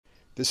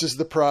This is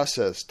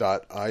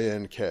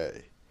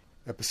theprocess.ink,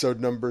 episode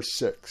number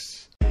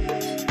 6.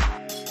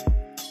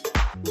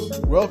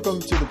 Welcome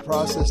to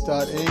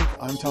theprocess.ink.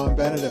 I'm Tom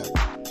Benedek.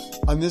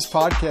 On this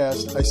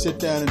podcast, I sit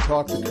down and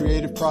talk the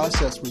creative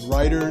process with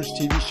writers,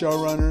 TV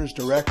showrunners,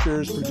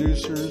 directors,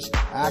 producers,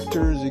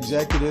 actors,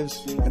 executives,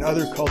 and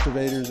other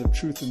cultivators of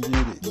truth and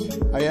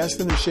beauty. I ask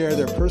them to share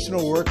their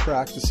personal work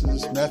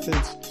practices,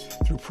 methods,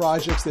 through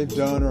projects they've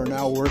done or are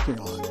now working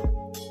on.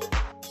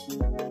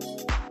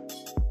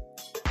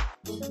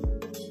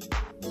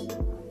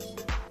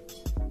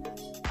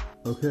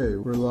 Okay,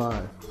 we're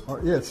live.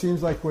 Yeah, it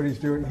seems like what he's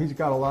doing, he's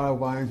got a lot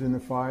of irons in the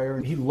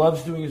fire. He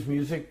loves doing his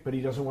music, but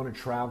he doesn't want to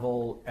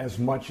travel as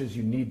much as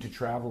you need to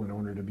travel in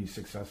order to be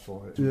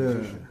successful as a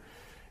musician.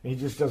 And he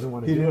just doesn't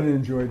want to do it. He didn't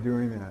enjoy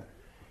doing that.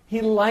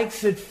 He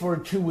likes it for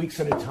 2 weeks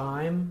at a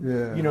time.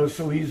 Yeah. You know,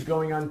 so he's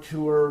going on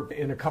tour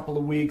in a couple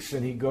of weeks,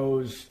 and he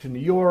goes to New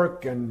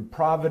York and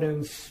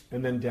Providence,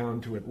 and then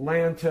down to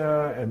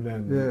Atlanta, and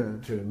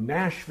then to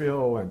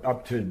Nashville, and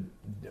up to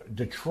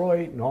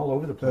Detroit, and all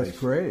over the place. That's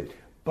great.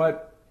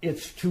 But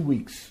it's 2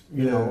 weeks,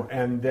 you know,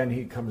 and then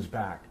he comes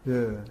back.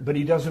 Yeah. But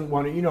he doesn't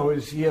want to,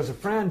 he has a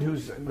friend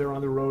they're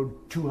on the road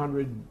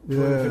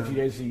 250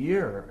 days a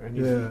year, and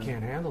he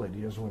can't handle it.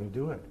 He doesn't want to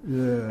do it.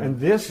 Yeah. And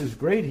this is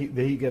great.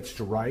 He gets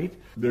to write.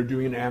 They're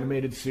doing an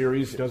animated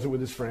series. He does it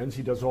with his friends.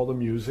 He does all the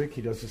music.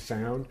 He does the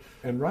sound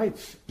and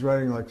writes. He's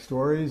writing like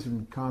stories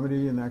and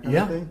comedy and that kind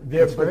of thing?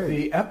 But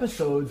the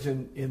episodes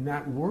in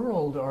that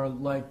world are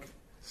like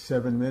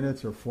 7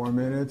 minutes or 4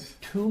 minutes.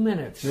 2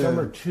 minutes. Some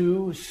are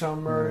 2,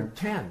 some are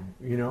 10,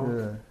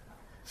 Yeah.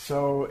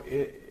 So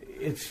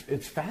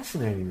it's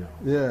fascinating, though.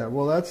 Yeah,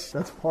 well, that's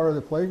part of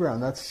the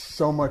playground. That's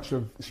so much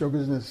of show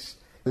business.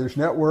 There's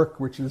network,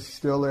 which is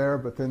still there,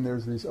 but then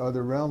there's these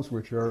other realms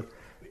which are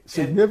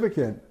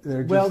significant.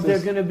 They're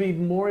going to be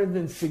more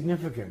than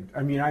significant.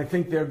 I mean, I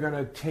think they're going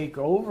to take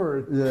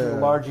over to a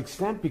large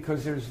extent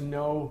because there's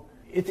no...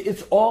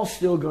 It's all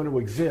still going to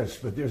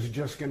exist, but there's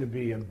just going to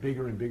be a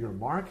bigger and bigger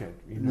market.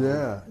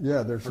 Yeah.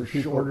 There's for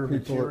people, shorter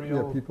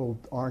material. Yeah, people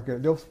aren't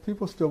going to.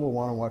 People still will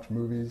want to watch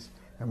movies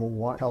and will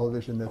want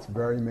television that's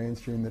very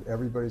mainstream that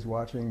everybody's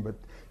watching. But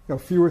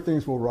fewer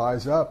things will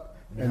rise up,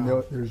 and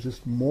there's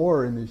just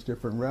more in these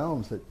different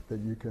realms that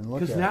you can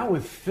look at. Because now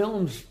with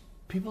films,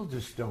 people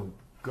just don't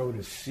go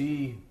to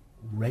see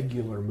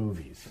regular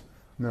movies.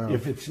 No.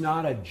 If it's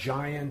not a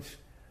giant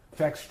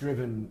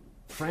effects-driven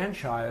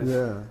franchise.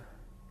 Yeah.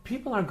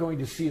 People aren't going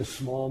to see a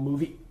small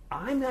movie.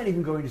 I'm not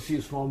even going to see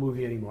a small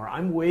movie anymore.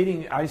 I'm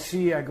waiting. I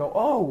go,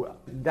 oh,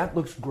 that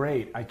looks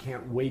great. I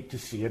can't wait to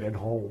see it at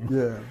home.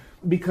 Yeah.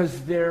 Because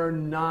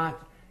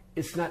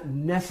it's not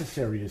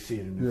necessary to see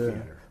it in the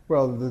theater.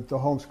 Well, the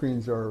home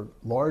screens are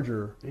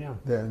larger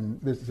than,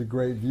 this is a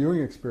great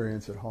viewing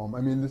experience at home.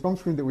 I mean, the home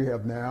screens that we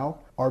have now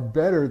are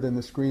better than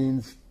the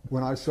screens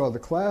when I saw the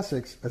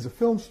classics as a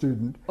film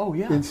student. Oh,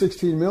 yeah. In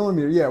 16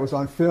 millimeter. Yeah, it was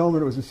on film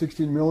and it was a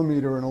 16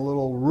 millimeter in a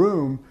little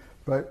room.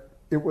 But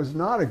it was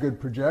not a good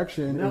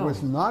projection. No. It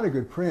was not a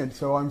good print.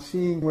 So I'm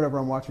seeing whatever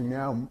I'm watching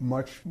now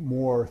much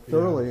more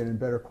thoroughly and in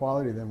better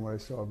quality than what I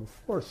saw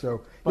before.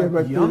 So, but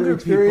the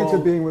experience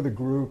of being with a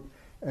group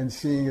and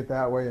seeing it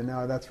that way, and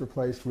now that's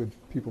replaced with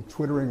people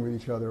twittering with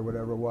each other or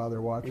whatever while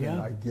they're watching,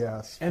 I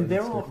guess. And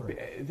they're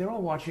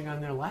all watching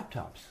on their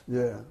laptops.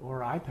 Yeah. Or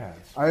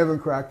iPads. I haven't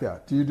cracked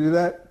that. Do you do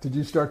that? Did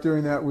you start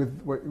doing that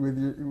with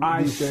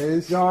these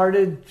days? I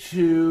started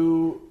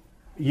to...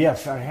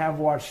 Yes, I have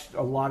watched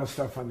a lot of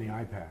stuff on the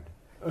iPad.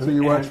 So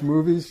you watch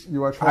movies?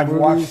 You watch home movies?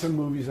 I've watched some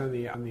movies on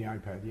the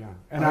iPad, yeah.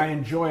 And I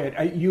enjoy it.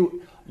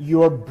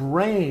 Your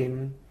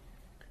brain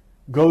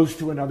goes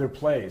to another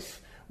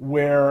place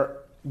where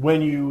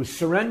when you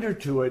surrender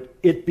to it,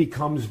 it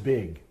becomes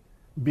big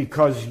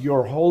because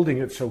you're holding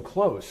it so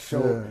close.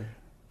 So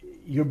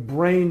your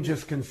brain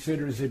just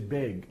considers it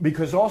big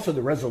because also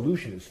the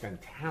resolution is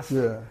fantastic.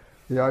 Yeah.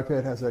 The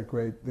iPad has that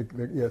great,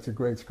 it's a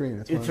great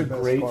screen. It's a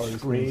great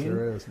screen,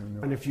 there is.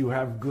 And if you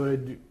have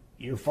good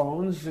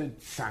earphones,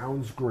 it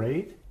sounds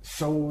great.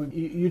 So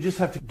you just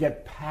have to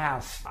get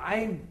past.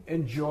 I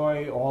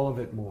enjoy all of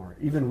it more,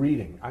 even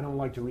reading. I don't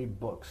like to read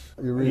books.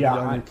 You read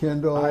on your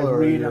Kindle? I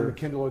read on the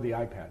Kindle or the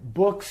iPad.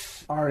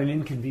 Books are an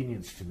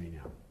inconvenience to me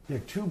now. They're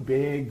too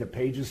big, the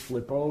pages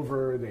flip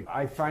over.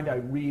 I find I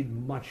read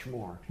much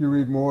more. You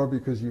read more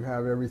because you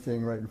have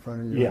everything right in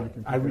front of you. Yeah,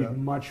 I read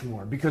much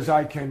more because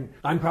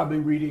I'm probably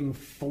reading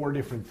 4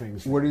 different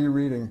things. What are you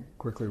reading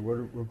quickly?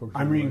 What books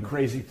I'm reading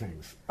crazy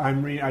things.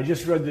 I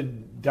just read the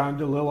Don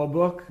DeLillo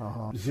book,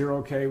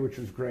 Zero K, which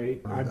was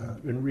great.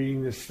 I've been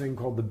reading this thing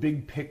called The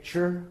Big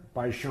Picture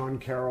by Sean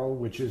Carroll,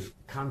 which is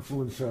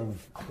confluence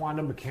of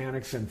quantum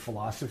mechanics and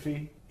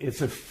philosophy.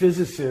 It's a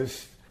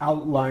physicist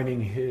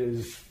outlining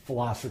his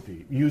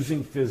philosophy,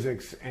 using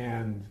physics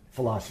and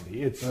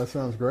philosophy. That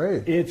sounds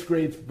great. It's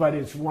great, but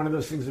it's one of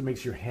those things that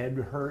makes your head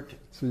hurt.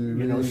 So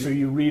so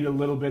you read a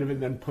little bit of it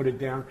and then put it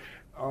down.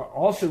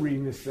 Also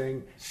reading this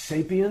thing,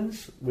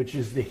 Sapiens, which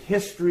is the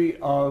history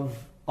of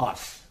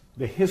us,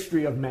 the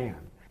history of man.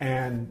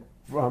 And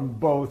from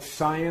both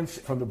science,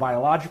 from the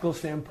biological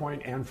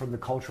standpoint, and from the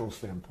cultural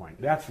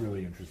standpoint. That's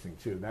really interesting,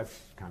 too. That's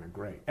kind of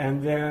great.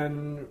 And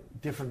then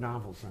different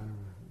novels. I don't know.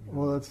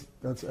 Well,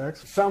 that's excellent.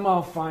 Some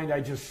I'll find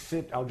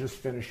I'll just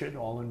finish it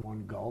all in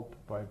one gulp.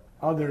 But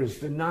others,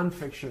 the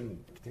nonfiction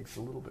takes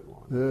a little bit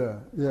longer.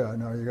 Yeah,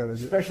 no, you got to...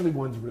 Especially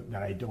ones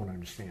that I don't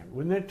understand.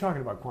 When they're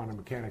talking about quantum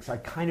mechanics, I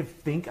kind of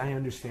think I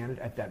understand it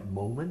at that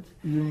moment.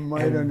 You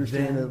might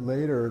understand it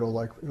later. It'll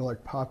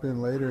like pop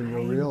in later and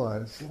you'll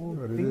realize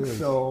what it is. I don't think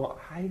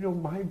so.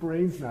 My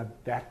brain's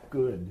not that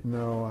good.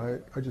 No,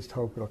 I just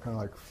hope it'll kind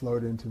of like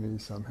float into me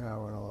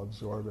somehow and I'll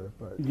absorb it.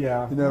 But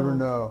yeah, you never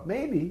know.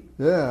 Maybe.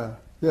 Yeah.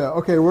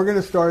 Okay, we're going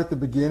to start at the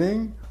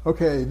beginning.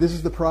 Okay, this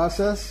is The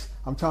Process.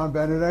 I'm Tom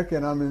Benedek,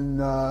 and I'm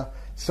in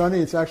sunny,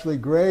 it's actually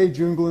gray,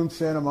 June gloom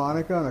Santa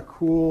Monica on a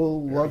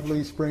cool,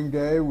 lovely spring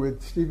day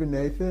with Stephen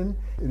Nathan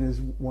in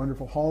his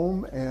wonderful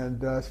home.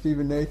 And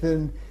Stephen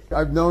Nathan,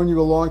 I've known you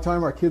a long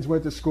time. Our kids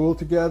went to school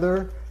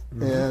together.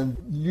 Mm-hmm. And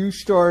you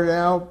started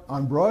out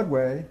on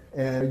Broadway,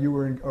 and you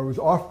were it was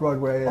off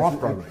Broadway,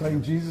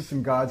 playing Jesus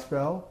in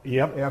Godspell.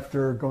 Yep.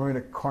 After going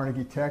to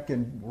Carnegie Tech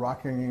and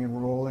rocking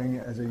and rolling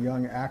as a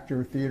young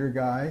actor, theater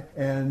guy,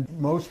 and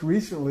most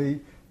recently,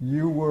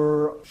 you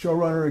were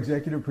showrunner,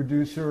 executive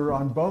producer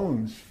on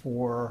Bones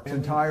for its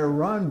entire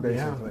run,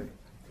 basically.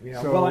 Yeah.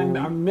 So, well, I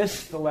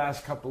missed the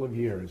last couple of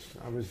years.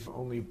 I was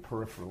only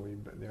peripherally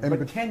there.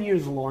 But 10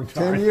 years is a long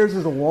time. 10 years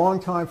is a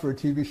long time for a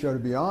TV show to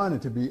be on,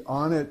 and to be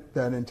on it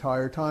that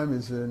entire time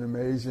is an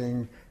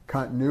amazing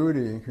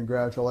continuity, and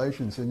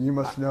congratulations. And you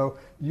must know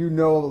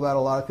about a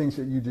lot of things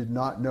that you did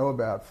not know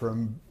about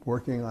from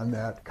working on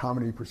that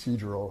comedy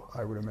procedural,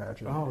 I would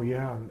imagine. Oh,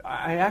 yeah.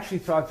 I actually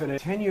thought that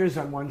at 10 years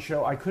on one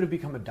show, I could have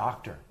become a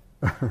doctor.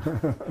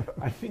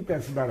 I think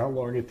that's about how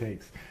long it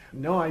takes.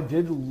 No, I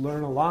did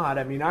learn a lot.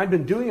 I mean, I'd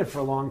been doing it for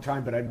a long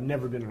time, but I've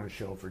never been on a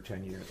show for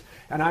 10 years.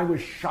 And I was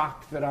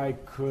shocked that I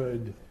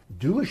could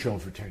do a show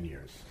for 10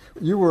 years.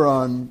 You were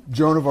on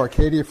Joan of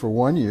Arcadia for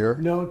 1 year.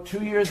 No,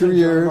 2 years on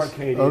Joan of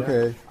Arcadia.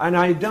 Okay. And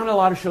I'd done a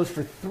lot of shows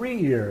for 3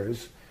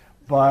 years,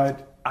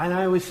 and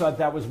I always thought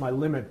that was my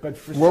limit. But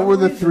for what were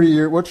the 3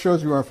 years? What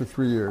shows were you on for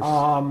 3 years?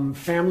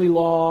 Family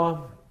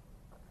Law,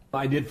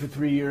 I did for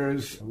 3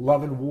 years.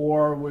 Love and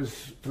War was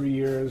 3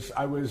 years.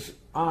 I was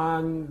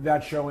on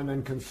that show and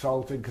then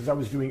consulted because I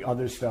was doing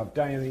other stuff.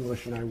 Diane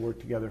English and I worked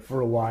together for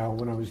a while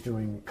when I was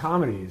doing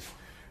comedies.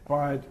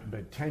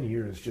 But 10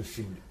 years just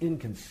seemed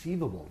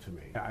inconceivable to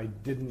me. I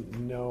didn't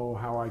know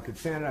how I could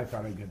stand it. I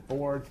thought I'd get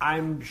bored.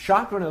 I'm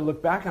shocked when I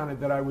look back on it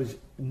that I was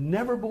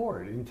never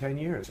bored in 10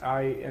 years.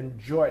 I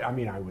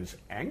was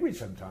angry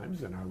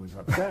sometimes and I was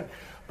upset,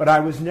 but I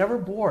was never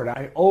bored.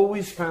 I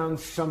always found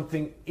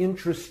something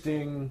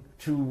interesting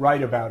to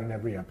write about in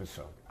every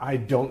episode. I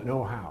don't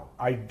know how.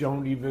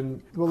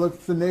 Well,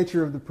 it's the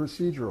nature of the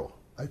procedural,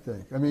 I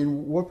think. I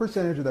mean, what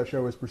percentage of that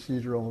show is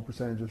procedural and what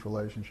percentage is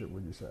relationship,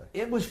 would you say?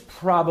 It was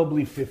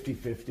probably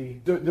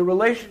 50-50. The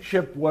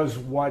relationship was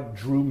what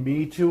drew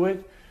me to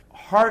it.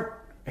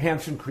 Hart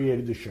Hanson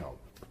created the show.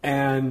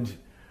 And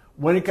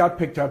when it got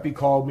picked up, he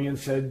called me and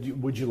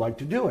said, would you like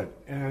to do it?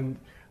 And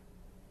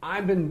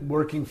I've been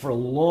working for a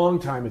long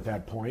time at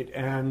that point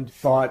and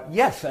thought,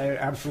 yes, I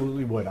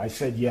absolutely would. I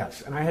said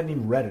yes. And I hadn't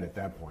even read it at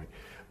that point.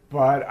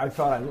 But I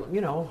thought,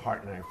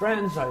 Hart and I are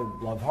friends. I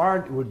love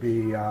Hart. It would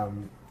be...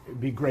 it'd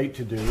be great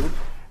to do.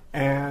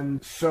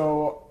 And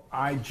so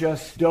I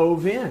just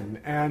dove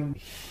in, and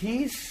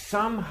he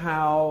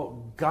somehow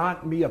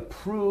got me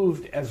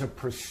approved as a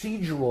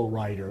procedural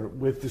writer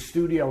with the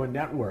studio and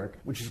network,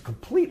 which is a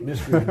complete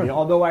mystery to me,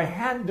 although I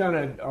had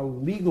done a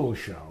legal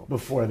show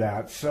before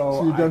that.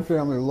 So you'd done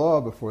Family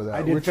Law before that.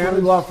 I did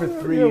Family Law for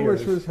 3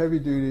 years. Which was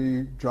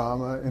heavy-duty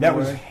drama. That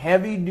was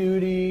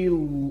heavy-duty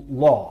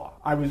law.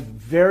 I was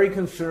very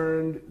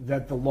concerned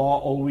that the law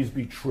always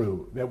be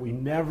true, that we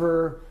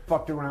never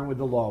fucked around with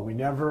the law. We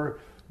never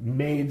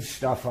made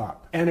stuff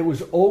up. And it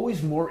was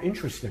always more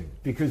interesting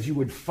because you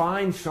would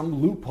find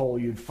some loophole,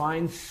 you'd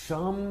find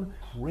some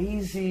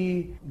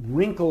crazy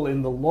wrinkle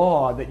in the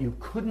law that you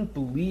couldn't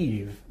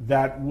believe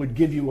that would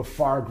give you a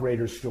far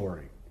greater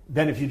story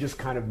than if you just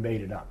kind of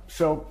made it up.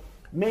 So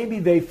maybe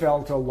they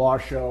felt a law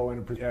show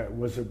and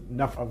was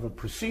enough of a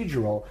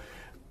procedural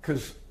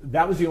because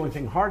that was the only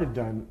thing Hart had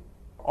done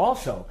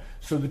also.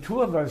 So the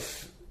two of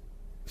us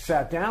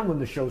sat down when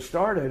the show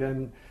started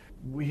and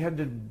we had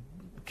to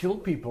kill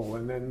people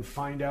and then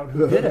find out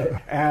who did it.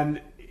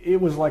 And it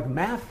was like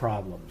math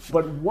problems.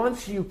 But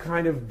once you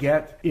kind of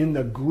get in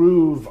the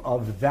groove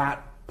of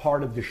that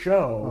part of the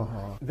show,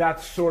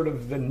 that's sort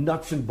of the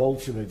nuts and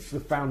bolts of it. It's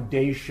the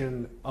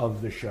foundation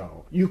of the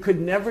show. You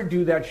could never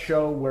do that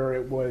show where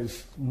it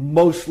was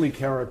mostly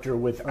character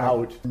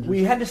without.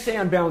 We had to stay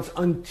on balance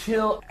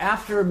until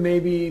after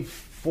maybe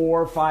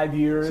 4 or 5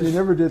 years. So you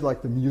never did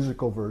like the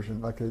musical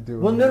version like they do?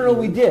 Well, no,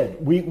 we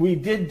did. We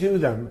did do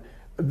them.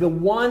 The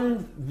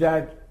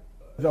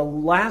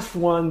last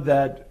one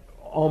that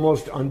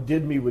almost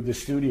undid me with the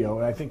studio,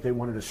 and I think they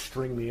wanted to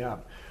string me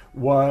up,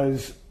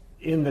 was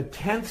in the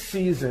 10th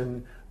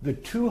season, the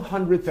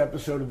 200th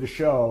episode of the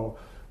show,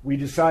 we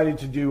decided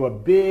to do a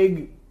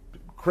big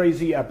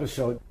crazy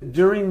episode.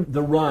 During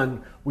the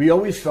run, we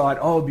always thought,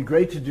 oh, it'd be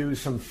great to do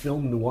some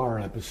film noir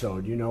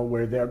episode,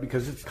 where they're,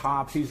 because it's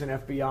cops, he's an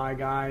FBI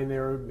guy, and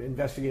they're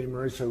investigating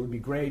murder, so it would be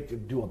great to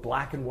do a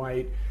black and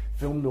white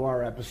film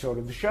noir episode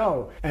of the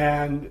show.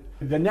 And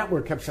the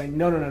network kept saying,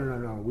 no,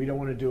 we don't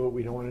want to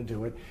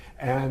do it.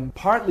 And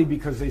partly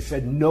because they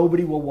said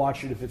nobody will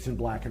watch it if it's in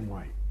black and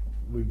white.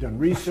 We've done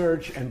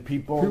research, and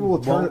people will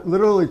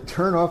literally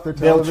turn off their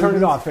television. They'll turn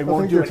it off. They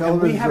won't do it.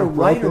 And we had a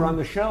writer on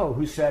the show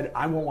who said,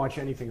 I won't watch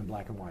anything in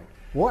black and white.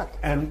 What?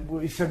 And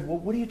we said, well,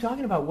 what are you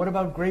talking about? What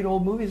about great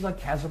old movies like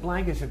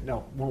Casablanca? He said,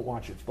 no, won't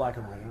watch it. It's black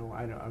and white.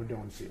 I don't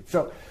want to see it.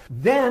 So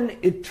then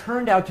it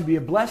turned out to be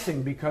a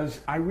blessing, because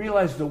I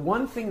realized the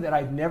one thing that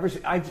I'd never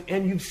seen,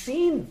 and you've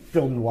seen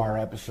film noir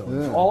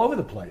episodes all over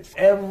the place.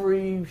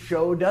 Every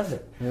show does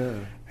it. Yeah.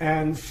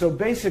 And so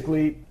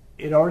basically,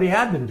 it already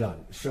had been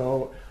done.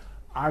 So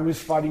I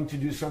was fighting to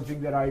do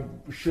something that I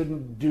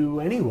shouldn't do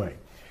anyway.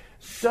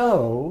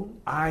 So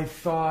I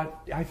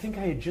think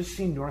I had just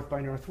seen North by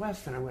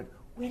Northwest, and I went,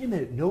 wait a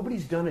minute,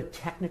 nobody's done a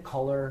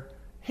Technicolor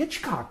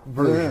Hitchcock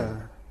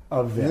version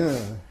of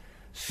this. Yeah.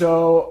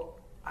 So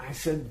I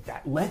said,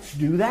 let's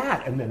do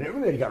that. And then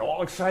everybody got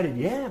all excited,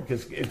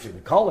 because it's in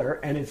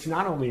color, and it's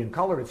not only in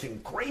color, it's in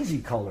crazy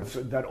color,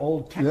 so that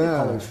old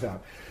Technicolor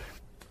stuff.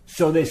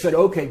 So they said,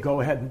 okay,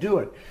 go ahead and do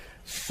it.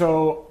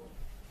 So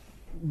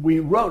we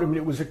wrote,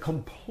 it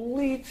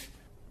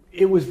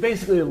was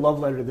basically a love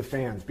letter to the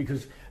fans,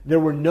 because there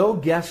were no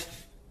guest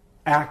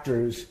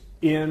actors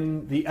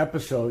in the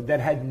episode that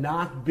had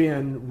not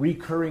been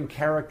recurring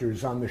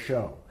characters on the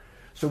show.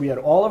 So we had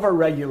all of our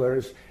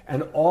regulars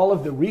and all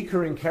of the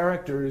recurring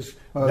characters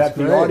that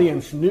the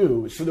audience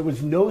knew. So there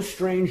was no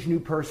strange new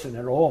person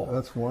at all.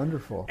 That's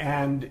wonderful.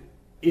 And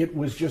it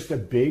was just a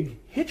big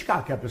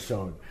Hitchcock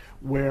episode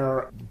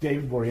where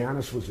David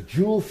Boreanaz was a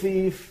jewel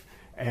thief,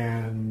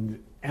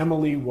 and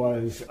Emily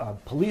was a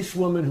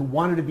policewoman who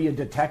wanted to be a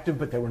detective,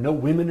 but there were no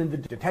women in the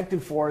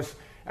detective force.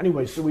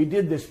 Anyway, so we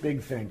did this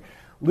big thing.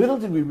 Little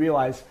did we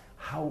realize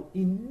how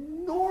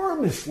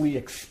enormously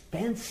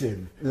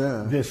expensive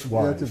this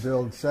was. You had to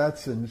build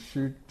sets and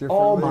shoot differently.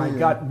 Oh my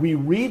God. We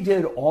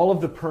redid all of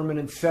the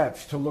permanent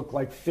sets to look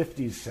like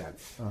 50s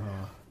sets.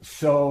 Uh-huh.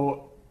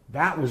 So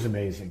that was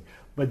amazing.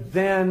 But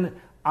then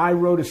I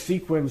wrote a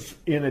sequence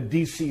in a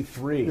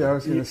DC-3. Yeah, I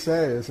was going to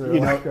say, is there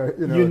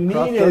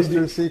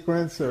crop-duster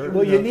sequence?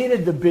 Or, you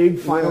needed the big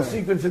final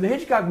sequence in the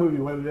Hitchcock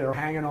movie, whether they're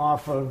hanging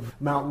off of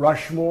Mount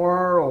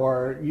Rushmore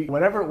or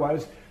whatever it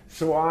was.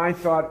 So I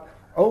thought,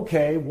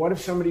 okay, what if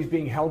somebody's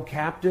being held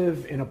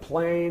captive in a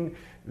plane?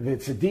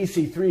 It's a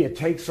DC-3, it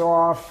takes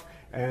off,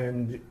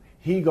 and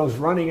he goes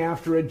running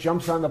after it,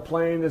 jumps on the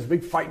plane, there's a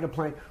big fight in the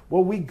plane.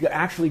 Well, we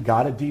actually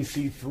got a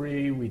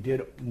DC-3. We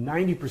did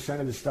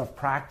 90% of the stuff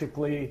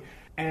practically.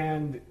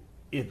 And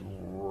it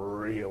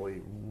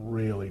really,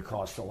 really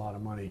cost a lot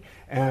of money.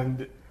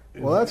 And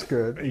well, that's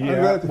good.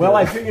 Yeah. Well,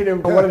 I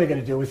figured, what are they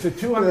going to do? It's the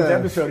 200th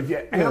episode. If you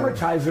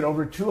amortize it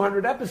over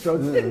 200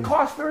 episodes, it didn't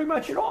cost very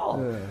much at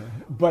all. Yeah.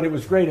 But it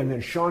was great. And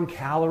then Sean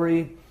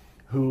Callery,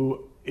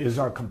 who is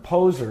our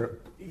composer,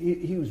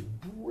 he was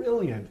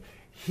brilliant.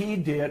 He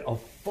did a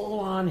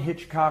full-on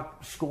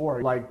Hitchcock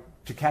score, like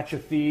To Catch a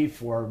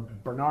Thief or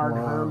Bernard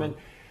Herrmann.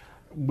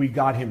 We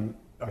got him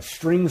a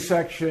string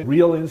section,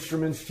 real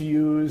instruments to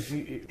use.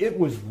 It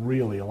was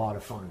really a lot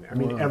of fun. I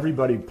mean,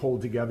 everybody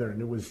pulled together,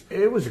 and it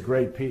was a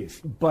great piece.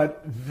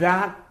 But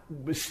that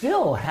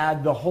still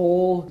had the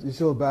whole... You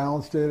still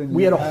balanced it? And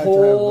we had a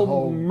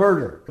whole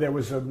murder. There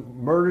was a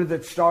murder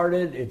that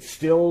started. It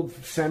still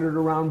centered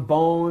around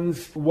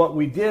bones. What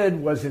we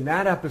did was, in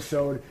that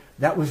episode,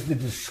 that was the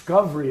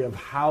discovery of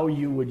how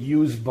you would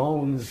use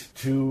bones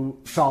to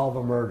solve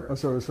a murder. Oh,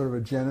 so it was sort of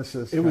a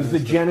genesis. It was the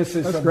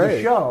genesis of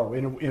the show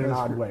in an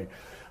odd way.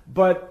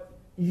 But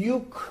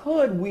you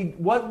could,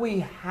 what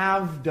we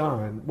have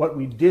done, what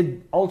we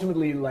did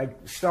ultimately, like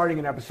starting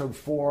in episode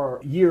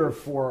 4, year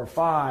 4 or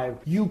 5,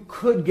 you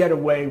could get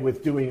away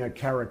with doing a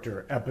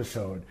character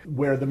episode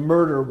where the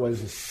murder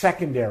was a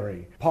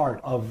secondary part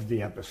of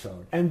the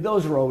episode. And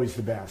those are always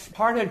the best.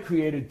 Hart had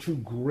created 2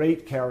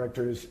 great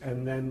characters,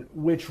 and then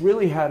which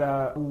really had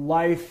a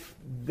life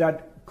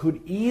that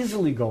could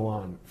easily go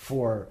on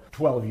for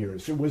 12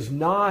 years. It was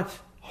not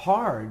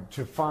hard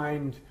to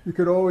find. You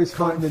could always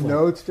find the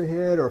notes to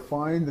hit, or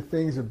find the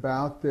things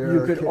about their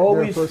You could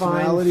always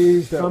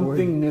find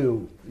something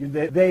new.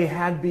 They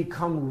had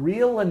become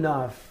real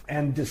enough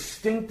and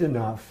distinct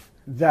enough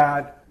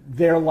that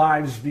their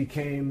lives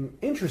became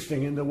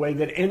interesting in the way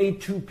that any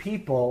 2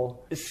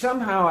 people,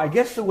 somehow, I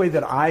guess the way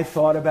that I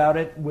thought about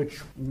it,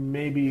 which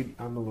maybe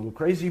I'm a little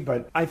crazy,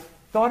 but I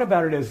thought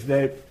about it as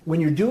that when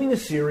you're doing a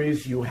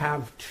series, you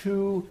have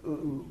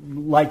 2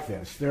 like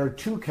this. There are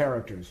 2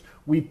 characters.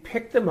 We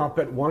pick them up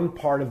at one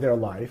part of their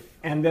life,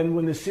 and then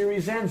when the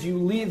series ends, you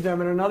leave them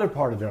in another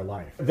part of their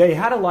life. They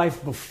had a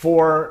life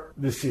before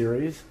the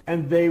series,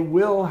 and they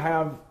will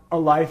have a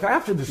life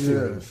after the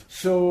series. Yeah.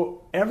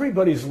 So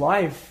everybody's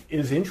life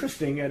is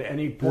interesting at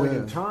any point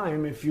in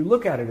time if you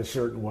look at it a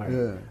certain way.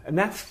 Yeah. And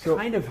that's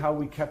kind of how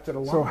we kept it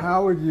alive. So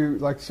how would you,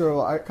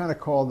 so I kind of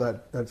call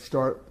that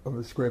start of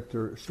a script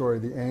or story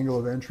the angle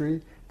of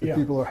entry, that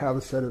people have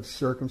a set of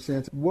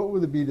circumstances. What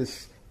would be the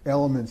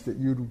elements that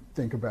you'd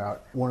think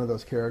about one of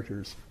those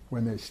characters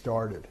when they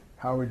started?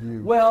 How would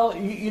you? Well,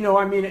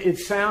 it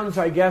sounds,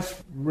 I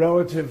guess,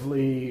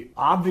 relatively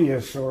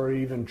obvious or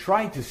even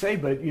trite to say,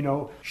 but,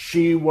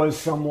 she was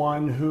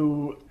someone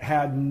who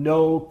had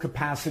no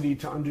capacity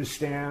to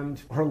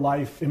understand her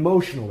life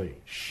emotionally.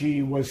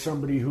 She was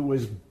somebody who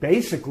was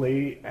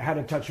basically had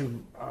a touch of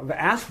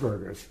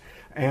Asperger's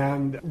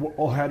and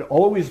had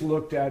always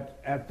looked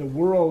at the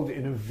world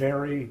in a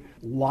very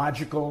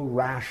logical,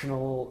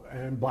 rational,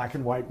 and black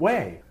and white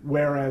way.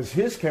 Whereas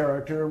his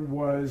character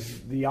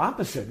was the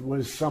opposite,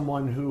 was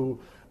someone who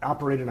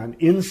operated on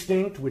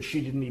instinct, which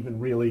she didn't even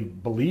really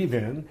believe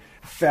in,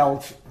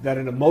 felt that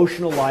an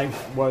emotional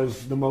life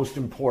was the most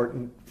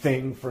important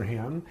thing for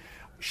him.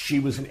 She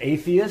was an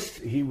atheist.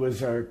 He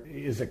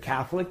is a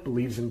Catholic,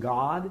 believes in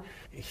God.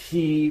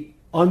 He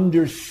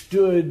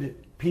understood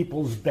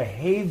people's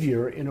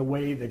behavior in a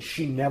way that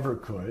she never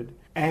could.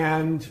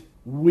 And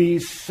we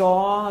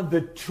saw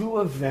the two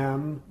of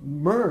them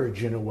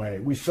merge in a way.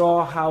 We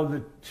saw how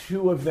the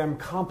two of them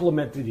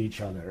complemented each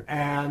other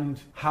and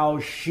how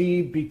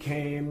she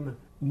became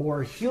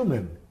more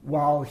human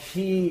while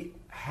he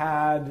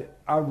had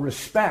a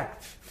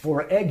respect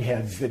for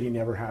eggheads that he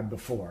never had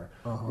before.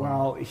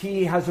 While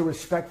he has a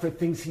respect for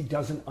things he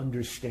doesn't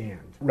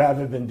understand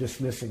rather than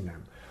dismissing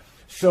them.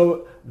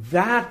 So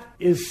that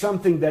is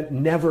something that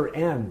never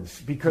ends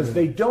because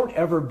they don't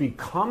ever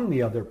become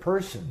the other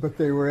person. But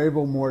they were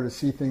able more to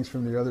see things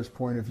from the other's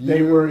point of view.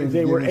 They were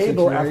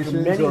able after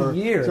many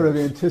years. Sort of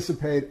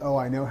anticipate,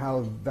 I know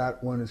how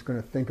that one is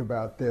going to think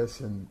about this,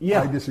 and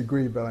I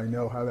disagree, but I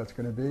know how that's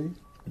going to be.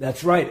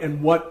 That's right.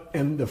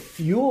 And the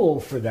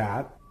fuel for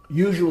that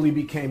usually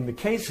became the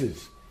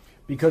cases,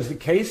 because the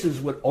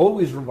cases would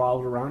always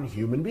revolve around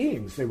human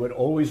beings. They would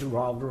always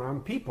revolve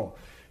around people.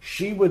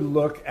 She would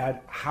look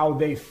at how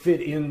they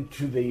fit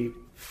into the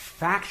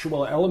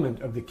factual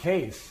element of the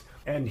case,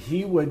 and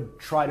he would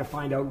try to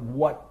find out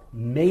what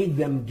made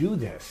them do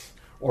this,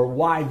 or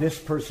why this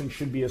person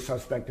should be a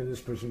suspect and this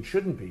person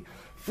shouldn't be.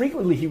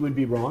 Frequently he would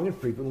be wrong, and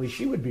frequently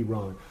she would be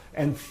wrong.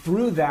 And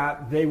through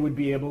that, they would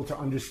be able to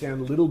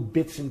understand little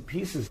bits and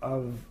pieces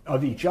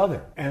of each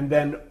other. And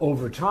then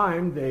over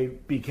time, they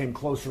became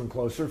closer and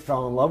closer,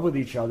 fell in love with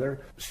each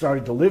other,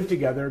 started to live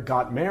together,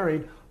 got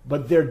married.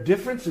 But their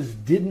differences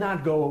did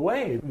not go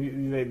away.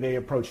 They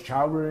approached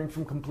child rearing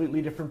from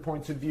completely different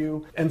points of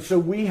view. And so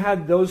we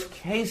had those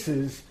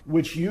cases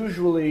which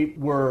usually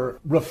were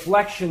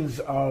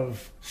reflections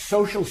of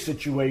social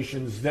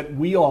situations that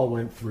we all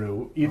went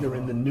through, either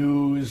in the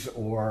news,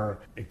 or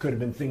it could have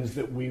been things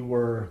that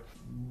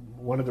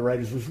one of the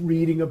writers was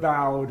reading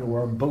about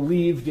or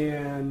believed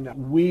in.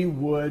 We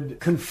would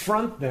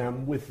confront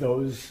them with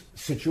those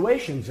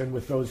situations and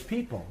with those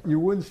people. You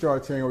wouldn't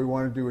start saying, we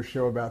want to do a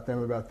show about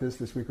them, about this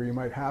week, or you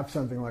might have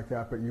something like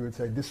that, but you would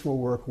say, this will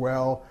work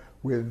well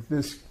with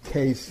this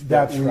case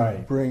that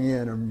we bring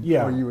in.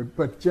 Or you would,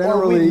 but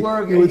generally,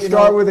 you would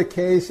start with a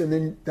case, and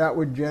then that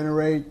would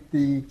generate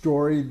the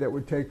story that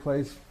would take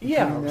place.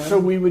 So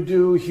we would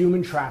do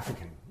human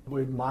trafficking.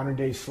 With modern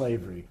day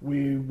slavery,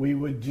 we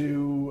would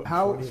do.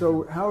 How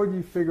would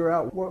you figure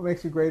out what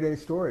makes a grade A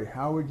story?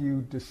 How would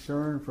you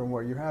discern from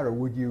what you had, or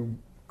would you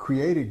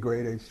create a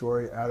grade A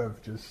story out of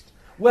just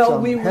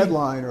some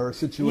headline or a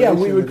situation? Yeah,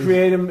 we would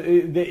create them.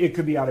 It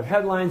could be out of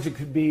headlines. It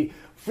could be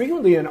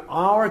frequently in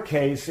our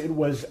case. It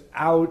was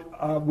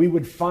out. We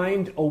would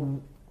find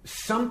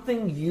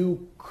something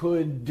you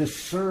could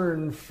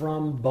discern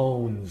from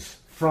bones,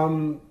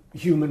 from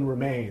human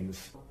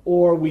remains.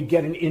 Or we'd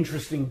get an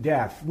interesting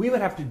death. We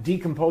would have to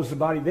decompose the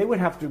body. They would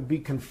have to be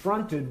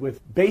confronted with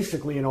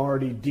basically an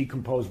already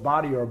decomposed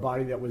body, or a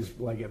body that was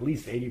like at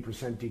least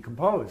 80%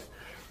 decomposed.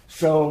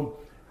 So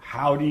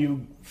how do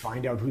you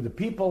find out who the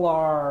people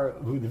are,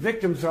 who the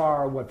victims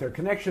are, what their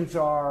connections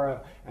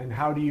are, and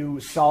how do you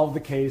solve the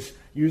case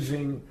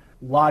using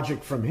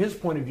logic from his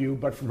point of view,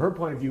 but from her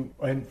point of view,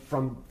 and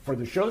for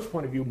the show's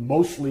point of view,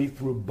 mostly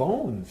through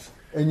bones.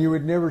 And you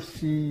would never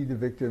see the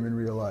victim in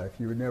real life.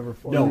 You would never.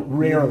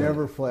 Rarely. You would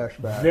never flash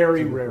back.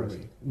 Very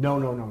rarely. No.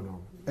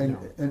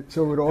 And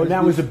so it would always. And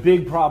that was a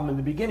big problem in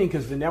the beginning,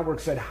 because the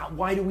network said,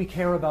 "Why do we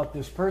care about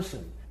this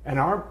person?" And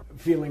our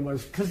feeling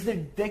was, because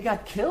they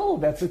got killed.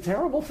 That's a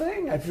terrible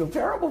thing. I feel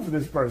terrible for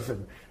this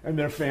person and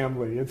their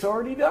family. It's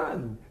already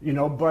done,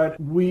 But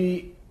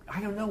we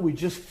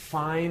just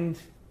find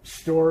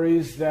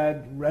stories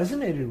that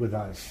resonated with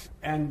us,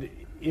 and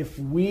if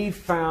we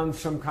found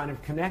some kind of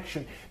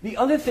connection. The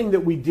other thing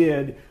that we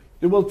did,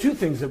 two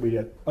things that we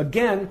did.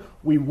 Again,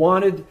 we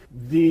wanted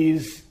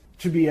these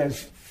to be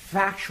as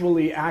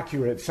factually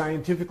accurate,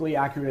 scientifically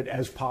accurate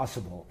as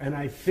possible. And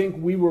I think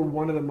we were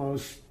one of the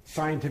most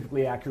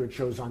scientifically accurate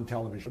shows on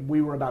television.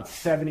 We were about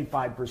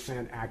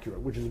 75%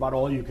 accurate, which is about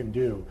all you can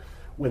do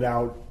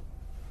without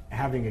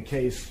having a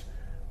case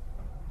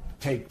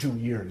take 2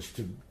 years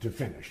to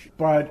finish.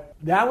 But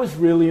that was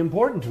really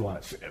important to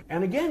us.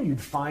 And again, you'd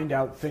find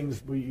out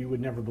things you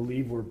would never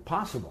believe were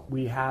possible.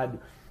 We had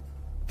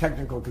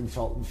technical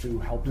consultants who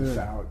helped us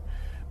out,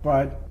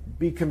 but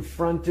be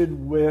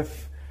confronted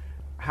with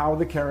how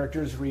the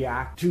characters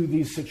react to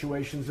these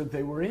situations that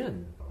they were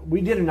in.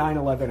 We did a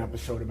 9/11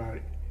 episode about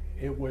it.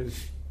 It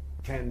was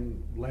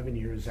 10, 11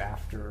 years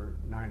after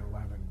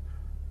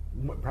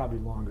 9/11, probably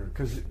longer,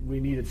 because we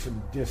needed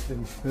some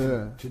distance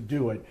to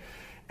do it.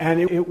 And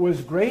it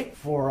was great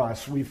for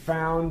us. We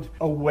found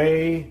a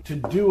way to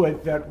do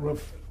it that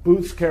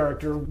Booth's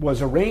character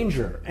was a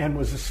ranger and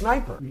was a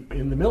sniper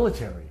in the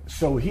military.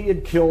 So he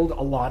had killed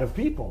a lot of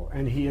people,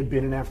 and he had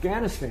been in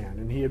Afghanistan,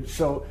 and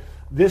so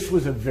this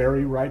was a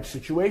very ripe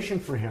situation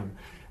for him.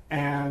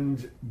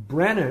 And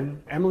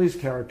Brennan, Emily's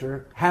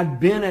character, had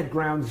been at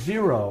Ground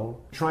Zero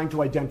trying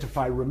to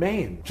identify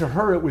remains. To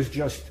her, it was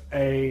just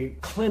a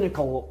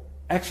clinical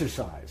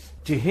exercise.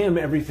 To him,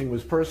 everything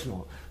was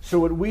personal. So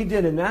what we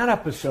did in that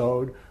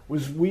episode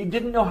was we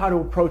didn't know how to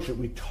approach it.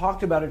 We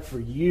talked about it for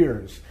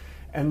years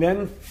and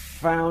then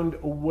found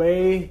a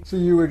way. So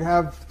you would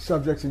have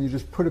subjects and you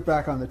just put it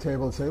back on the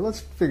table and say,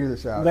 let's figure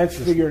this out. Let's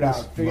figure it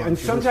out. And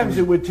sometimes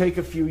it would take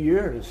a few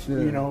years,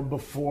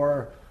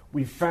 before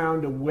we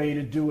found a way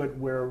to do it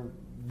where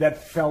that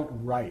felt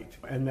right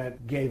and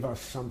that gave us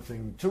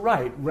something to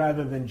write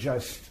rather than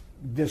just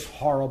this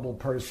horrible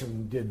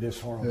person did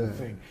this horrible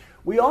thing.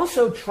 We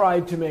also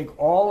tried to make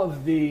all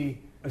of the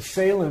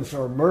assailants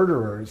or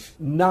murderers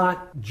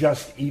not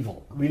just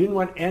evil. We didn't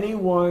want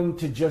anyone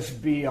to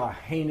just be a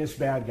heinous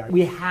bad guy.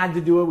 We had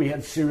to do it. We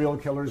had serial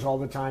killers all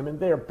the time, and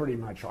they're pretty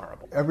much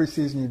horrible. Every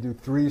season you do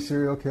 3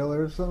 serial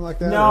killers, something like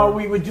that? No,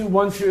 we would do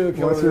 1 serial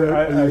killer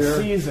a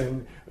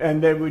season,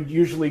 and they would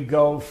usually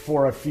go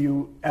for a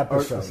few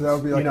episodes. So that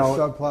would be like a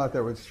subplot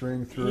that would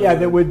string through. Yeah,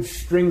 that would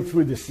string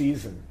through the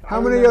season. How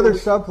many other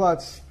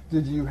subplots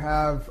did you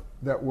have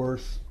that were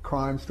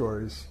crime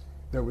stories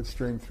that would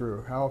string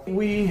through?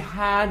 We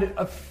had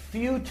a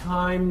few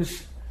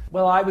times.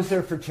 Well, I was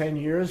there for 10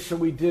 years, so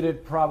we did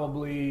it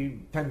probably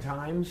 10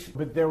 times.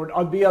 But there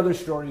would be other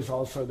stories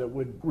also that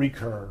would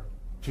recur.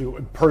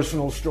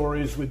 Personal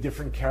stories with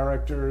different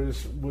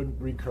characters would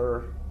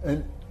recur.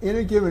 And in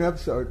a given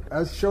episode,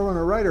 as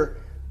showrunner writer,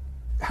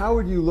 how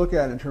would you look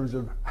at it in terms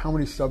of how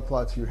many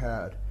subplots you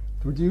had?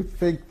 Would you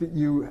think that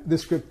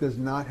this script does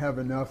not have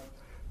enough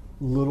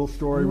little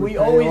story? We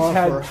always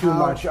had too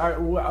much.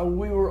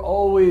 We were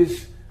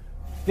always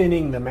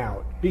thinning them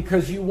out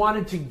because you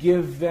wanted to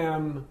give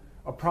them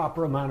a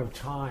proper amount of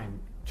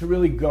time to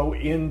really go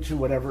into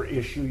whatever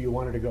issue you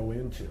wanted to go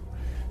into.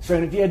 So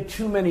if you had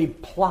too many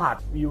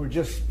plots, you were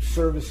just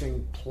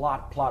servicing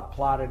plot,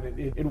 and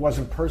it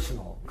wasn't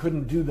personal.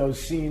 Couldn't do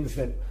those scenes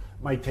that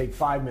might take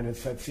 5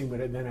 minutes. That scene would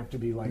then have to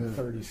be like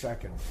 30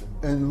 seconds.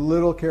 And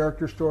little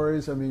character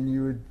stories, I mean,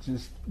 you would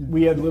just...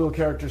 We had little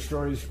character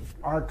stories,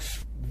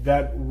 arcs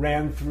that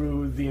ran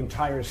through the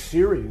entire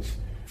series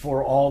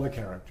for all the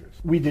characters.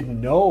 We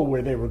didn't know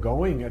where they were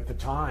going at the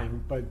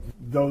time, but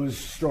those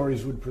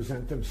stories would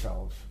present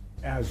themselves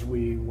as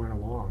we went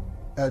along.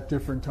 At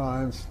different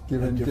times,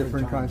 given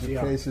different kinds of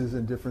cases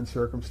and different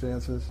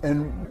circumstances.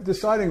 And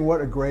deciding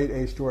what a great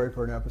A story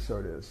for an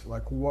episode is.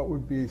 Like, what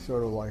would be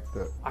sort of like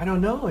the... I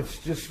don't know. It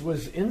just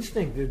was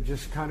instinct. It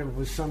just kind of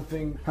was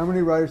something... How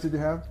many writers did you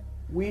have?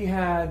 We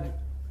had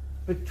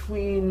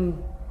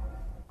between,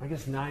 I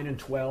guess, 9 and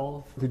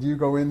 12. Did you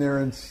go in there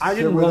and sit I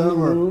didn't with run them,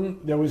 the room.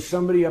 There was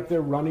somebody up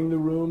there running the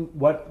room.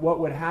 What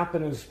would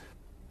happen is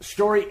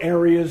story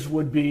areas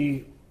would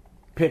be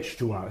pitched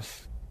to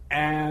us.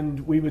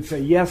 And we would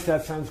say, yes,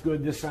 that sounds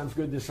good, this sounds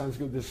good, this sounds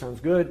good, this sounds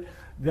good.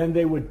 Then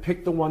they would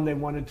pick the one they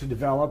wanted to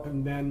develop,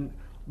 and then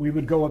we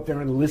would go up there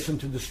and listen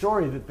to the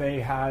story that they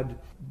had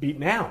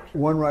beaten out.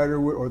 One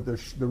writer would, or the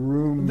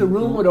room... The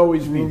room would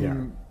always be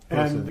there.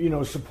 Person.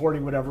 And,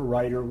 supporting whatever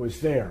writer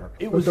was there.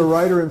 But the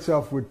writer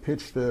himself would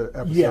pitch the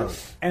episode.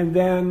 Yes. And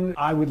then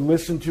I would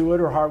listen to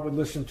it, or Hart would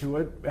listen to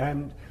it,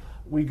 and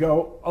we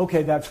go,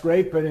 okay, that's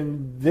great, but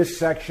in this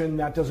section,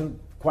 that doesn't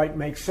quite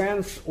make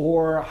sense,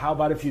 or how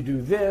about if you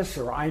do this,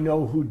 or I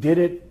know who did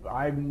it,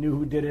 I knew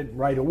who did it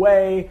right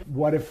away,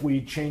 what if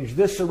we change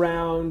this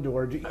around,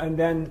 and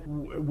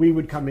then we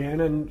would come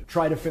in and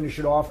try to finish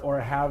it off, or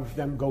have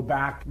them go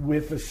back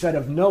with a set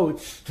of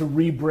notes to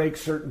re-break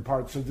certain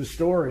parts of the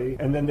story,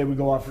 and then they would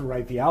go off and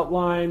write the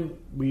outline,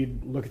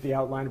 we'd look at the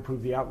outline,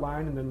 approve the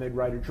outline, and then they'd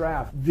write a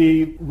draft.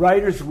 The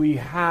writers we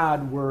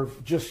had were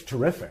just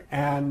terrific,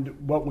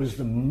 and what was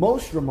the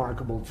most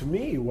remarkable to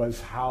me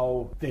was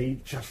how they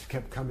just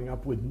kept coming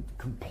up with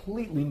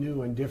completely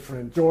new and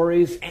different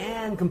stories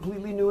and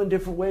completely new and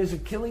different ways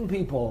of killing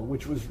people,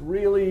 which was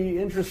really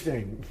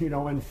interesting,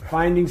 and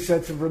finding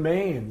sets of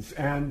remains.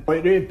 And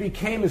it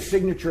became a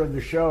signature of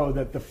the show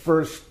that the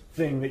first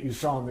thing that you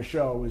saw on the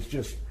show was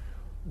just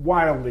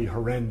wildly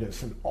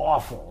horrendous and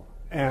awful.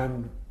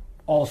 And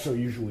also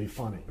usually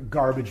funny.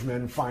 Garbage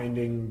men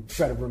finding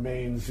set of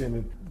remains in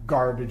a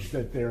garbage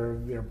that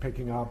they're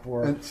picking up,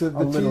 or so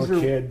a little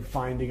kid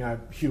finding a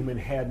human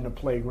head in a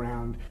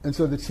playground. And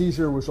so the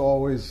teaser was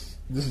always,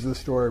 this is the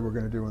story we're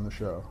going to do in the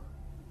show.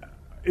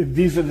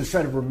 These are the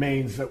set of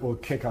remains that will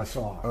kick us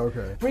off.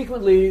 Okay.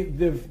 Frequently,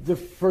 the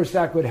first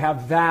act would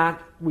have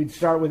that. We'd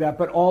start with that,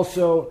 but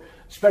also,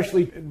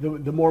 especially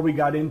the more we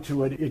got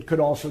into it, it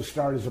could also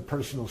start as a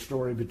personal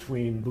story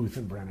between Booth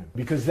and Brennan,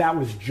 because that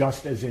was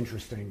just as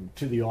interesting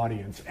to the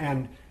audience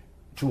and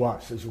to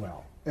us as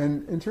well.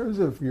 And in terms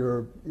of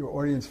your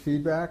audience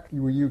feedback,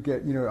 where you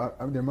get,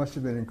 there must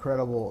have been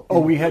incredible.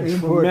 We had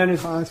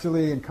tremendous,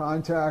 constantly in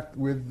contact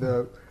with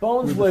the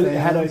Bones with the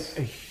had a fans.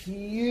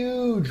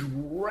 huge,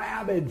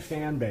 rabid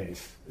fan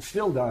base,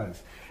 still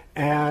does,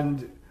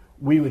 and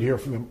we would hear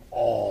from them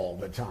all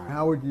the time.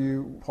 How would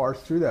you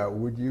parse through that?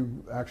 Would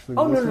you actually?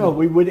 Oh, listen? no,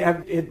 we would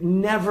have. It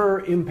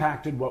never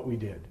impacted what we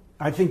did.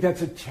 I think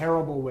that's a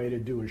terrible way to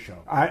do a show.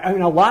 I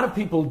mean, a lot of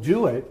people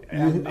do it,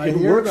 and I it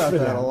hear works about for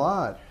that them. a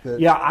lot.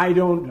 Yeah, I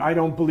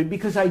don't believe,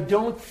 because I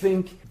don't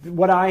think,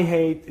 what I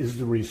hate is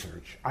the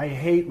research. I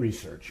hate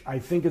research. I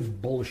think it's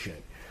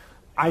bullshit.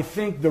 I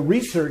think the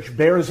research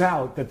bears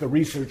out that the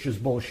research is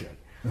bullshit.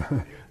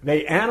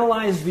 They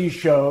analyze these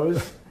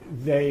shows.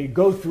 They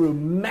go through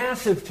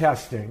massive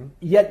testing,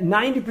 yet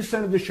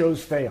 90% of the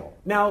shows fail.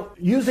 Now,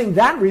 using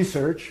that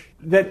research,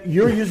 that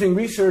you're using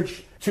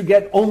research to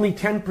get only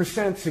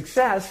 10%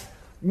 success,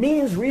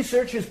 means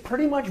research is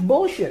pretty much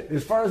bullshit,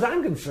 as far as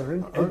I'm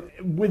concerned,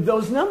 with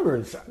those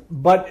numbers.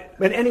 But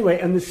anyway,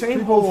 and the same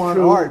People holds want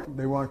true. art.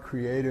 They want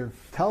creative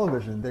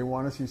television. They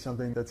want to see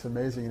something that's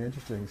amazing and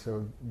interesting.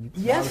 So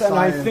Yes, and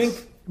I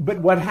think, but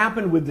what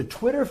happened with the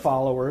Twitter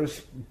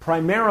followers,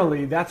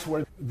 primarily that's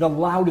where the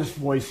loudest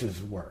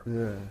voices were.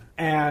 Yeah.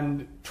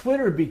 And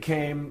Twitter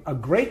became a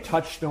great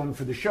touchstone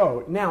for the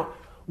show. Now,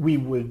 we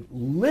would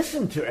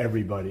listen to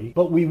everybody,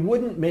 but we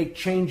wouldn't make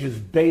changes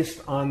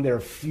based on their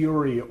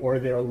fury or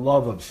their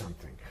love of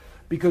something.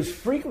 Because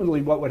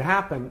frequently what would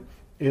happen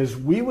is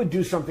we would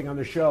do something on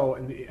the show,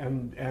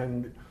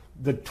 and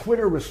the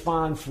Twitter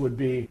response would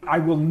be, I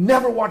will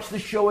never watch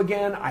this show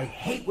again. I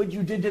hate what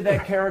you did to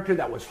that character.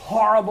 That was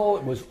horrible.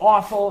 It was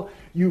awful.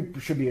 You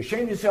should be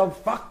ashamed of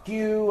yourself. Fuck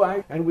you.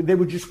 And they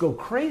would just go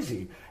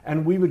crazy.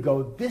 And we would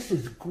go, this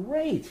is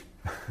great.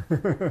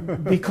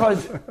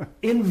 Because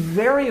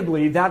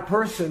invariably that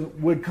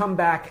person would come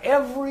back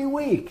every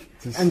week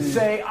and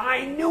say,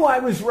 I knew I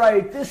was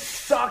right. This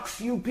sucks,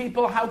 you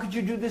people. How could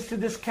you do this to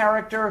this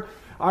character?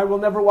 I will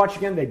never watch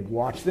again. They'd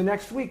watch the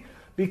next week.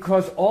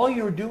 Because all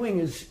you're doing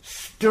is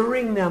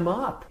stirring them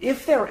up.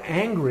 If they're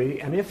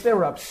angry and if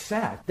they're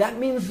upset, that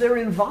means they're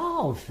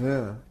involved.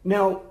 Yeah.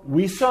 Now,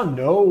 we saw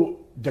no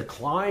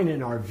decline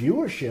in our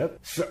viewership.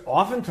 So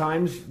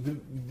oftentimes,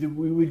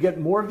 we would get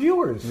more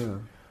viewers. Yeah.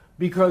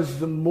 Because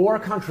the more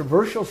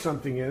controversial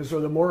something is, or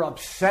the more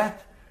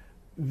upset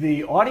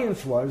the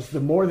audience was, the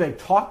more they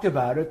talked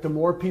about it, the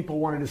more people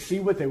wanted to see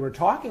what they were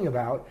talking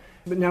about.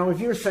 But now if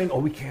you're saying, oh,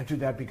 we can't do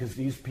that because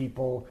these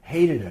people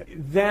hated it,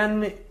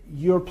 then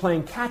you're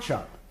playing catch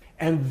up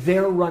and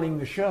they're running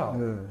the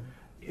show.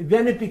 Yeah.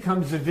 Then it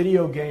becomes a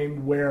video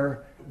game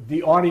where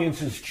the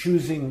audience is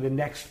choosing the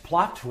next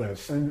plot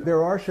twist. And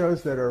there are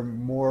shows that are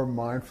more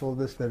mindful of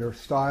this, that are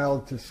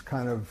styled to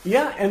kind of...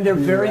 Yeah, and they're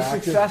very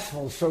reactive.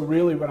 Successful. So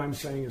really what I'm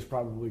saying is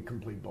probably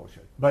complete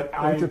bullshit. But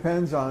it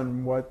depends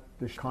on what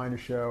the kind of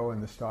show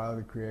and the style of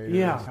the creator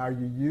is, how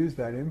you use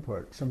that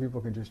input. Some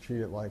people can just treat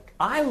it like...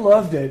 I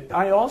loved it.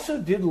 I also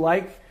did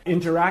like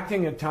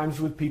interacting at times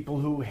with people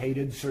who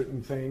hated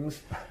certain things.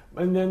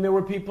 And then there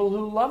were people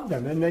who loved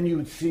them. And then you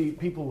would see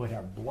people would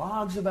have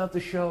blogs about the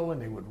show, and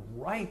they would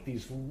write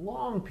these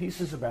long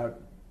pieces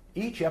about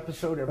each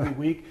episode every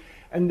week.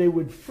 And they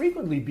would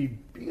frequently be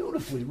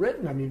beautifully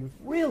written. I mean,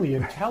 really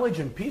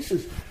intelligent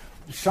pieces,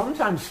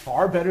 sometimes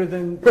far better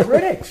than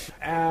critics.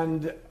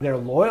 And their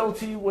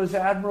loyalty was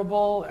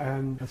admirable.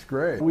 And that's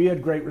great. We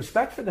had great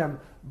respect for them,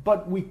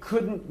 but we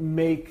couldn't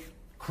make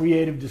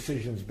creative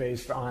decisions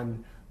based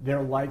on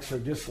their likes or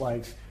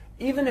dislikes.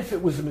 Even if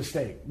it was a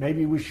mistake.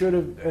 Maybe we should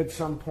have at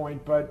some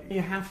point, but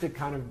you have to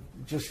kind of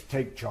just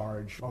take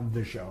charge of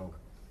the show.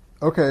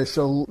 Okay,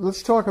 so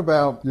let's talk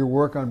about your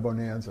work on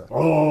Bonanza.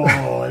 Oh,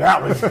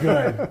 that was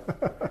good.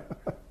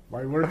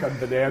 My work on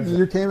Bonanza.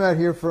 You came out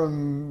here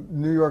from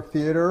New York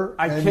Theater.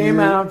 I came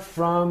out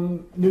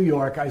from New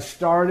York. I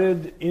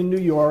started in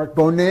New York.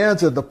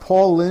 Bonanza, the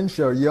Paul Lynde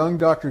Show, Young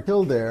Dr.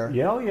 Kildare.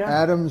 Yeah.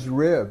 Adam's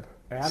Rib.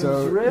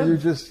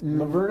 Rib,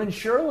 Laverne and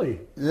Shirley.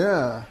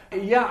 Yeah.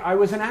 Yeah, I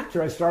was an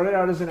actor. I started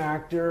out as an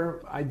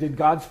actor. I did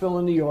Godspell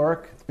in New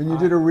York. And you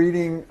did a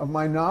reading of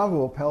my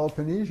novel,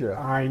 Peloponnesia.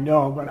 I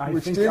know, but I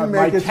think didn't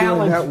my make it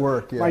talent, to a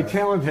network yet. My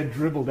talent had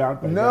dribbled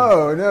out by then.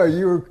 No,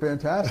 you were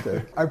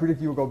fantastic. I predict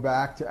you will go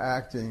back to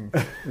acting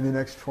in the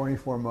next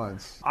 24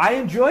 months. I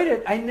enjoyed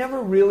it. I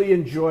never really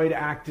enjoyed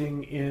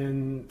acting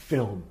in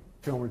film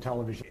or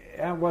television.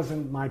 That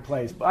wasn't my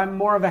place. I'm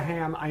more of a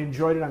ham. I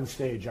enjoyed it on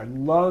stage. I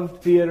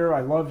loved theater.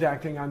 I loved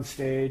acting on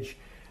stage.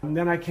 And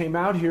then I came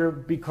out here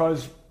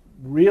because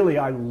really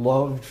I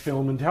loved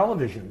film and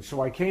television.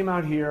 So I came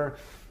out here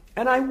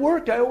and I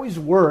always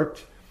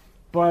worked,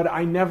 but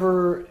I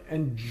never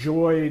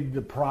enjoyed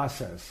the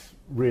process,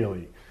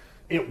 really.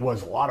 It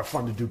was a lot of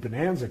fun to do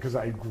Bonanza because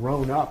I had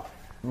grown up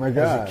as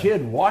a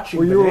kid watching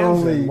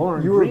Bonanza and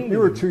Lauren Green. You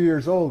were 2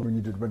 years old when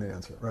you did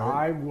Bonanza,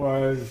 right? I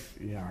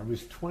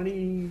was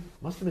 20,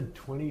 must have been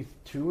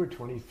 22 or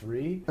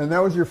 23. And that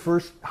was your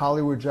first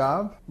Hollywood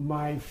job?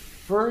 My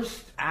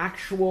first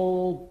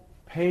actual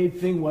paid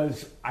thing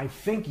was, I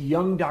think,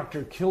 Young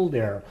Dr.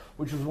 Kildare,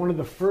 which was one of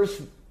the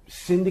first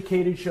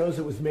syndicated shows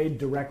that was made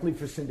directly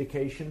for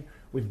syndication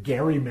with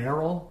Gary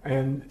Merrill.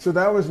 And so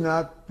that was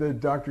not the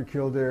Dr.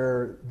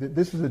 Kildare.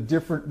 This was a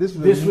different. This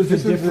was a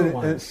different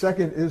one.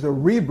 Second is a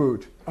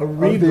reboot. Of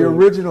the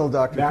original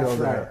Dr. Kildare.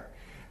 That's right.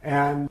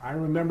 And I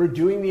remember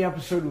doing the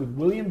episode with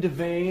William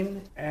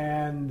Devane,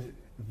 and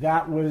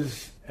that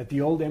was at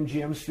the old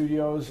MGM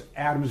studios.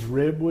 Adam's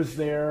Rib was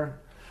there.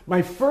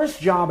 My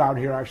first job out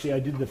here, actually, I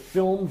did the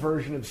film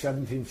version of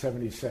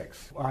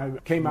 1776. I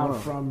came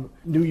out from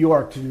New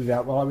York to do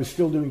that while I was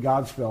still doing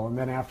Godspell, and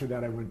then after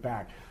that I went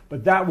back.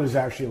 But that was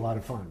actually a lot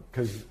of fun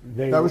because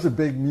that was a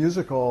big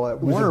musical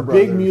at Warner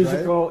Brothers. It was a big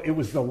musical. Right? It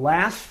was the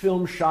last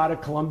film shot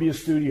at Columbia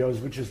Studios,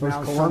 which is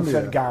now Columbia.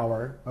 Sunset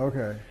Gower.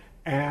 Okay.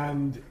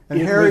 And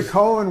Harry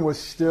Cohen was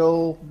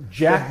still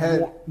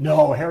Jack.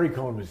 No, Harry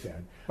Cohen was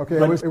dead. Okay,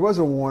 it was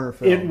a Warner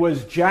film. It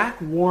was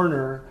Jack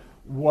Warner.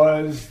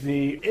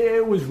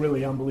 It was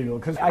really unbelievable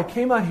because I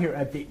came out here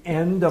at the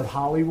end of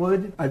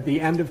Hollywood, at the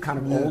end of kind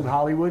of old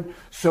Hollywood.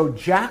 So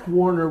Jack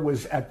Warner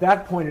was at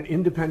that point an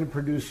independent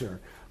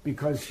producer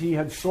because he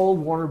had sold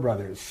Warner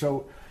Brothers.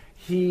 So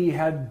he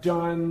had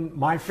done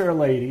My Fair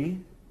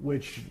Lady,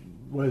 which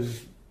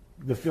was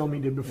the film he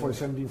did before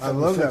 1776. I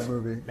love that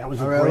movie. That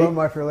was I love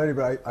My Fair Lady,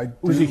 but I do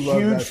it was a love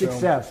huge that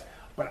success. Film.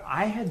 But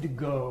I had to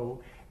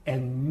go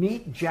and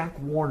meet Jack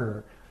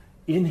Warner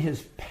in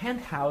his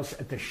penthouse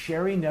at the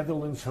Sherry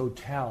Netherlands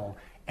Hotel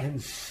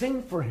and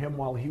sing for him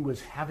while he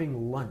was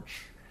having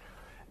lunch.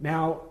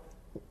 Now,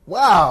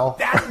 wow,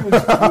 that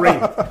was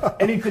great.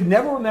 And he could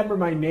never remember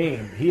my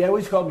name. He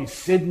always called me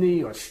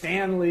Sidney or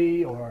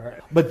Stanley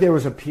but there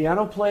was a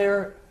piano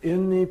player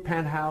in the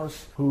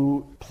penthouse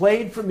who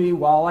played for me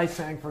while I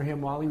sang for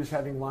him while he was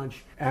having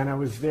lunch, and I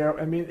was there.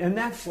 I mean, and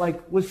that's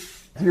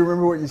was. Do you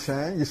remember what you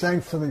sang? You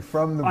sang something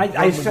from the.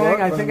 I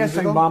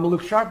sang Mama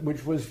Look Sharp,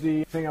 which was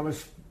the thing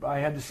I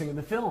had to sing in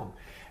the film.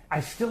 I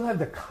still have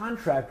the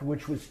contract,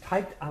 which was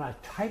typed on a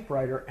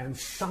typewriter and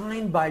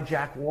signed by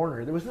Jack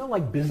Warner. There was no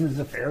business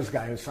affairs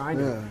guy who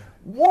signed it.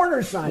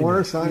 Warner signed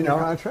the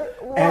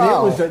contract. Wow. And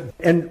it was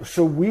and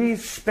so we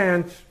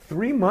spent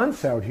 3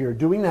 months out here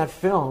doing that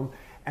film,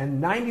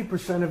 and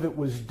 90% of it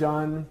was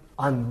done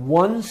on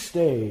one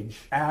stage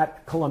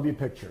at Columbia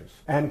Pictures.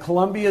 And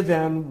Columbia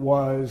then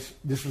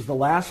this was the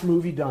last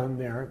movie done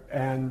there,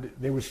 and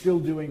they were still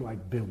doing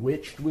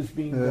Bewitched was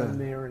being done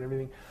there and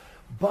everything.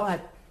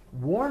 But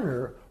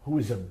Warner, who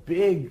was a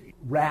big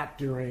rat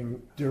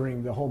during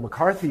the whole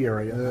McCarthy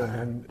era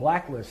and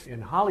Blacklist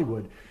in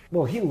Hollywood,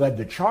 well, he led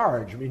the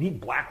charge. I mean, he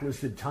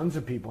blacklisted tons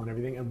of people and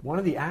everything. And one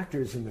of the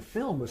actors in the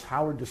film was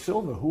Howard Da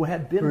Silva, who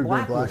had been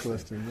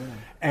blacklisted.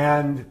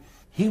 And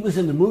he was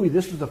in the movie.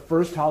 This was the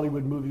first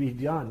Hollywood movie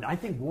he'd done. I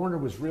think Warner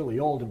was really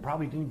old and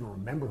probably didn't even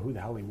remember who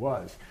the hell he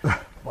was.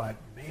 But,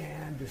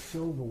 man, Da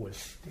Silva was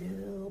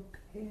still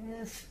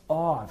pissed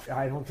off.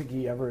 I don't think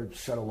he ever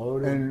said hello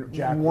to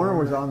Jack Warner.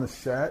 Was on the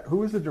set. Who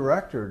was the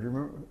director? Do you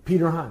remember?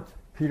 Peter Hunt.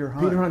 Peter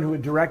Hunt, who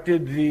had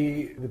directed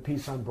the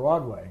piece on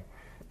Broadway.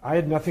 I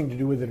had nothing to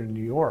do with it in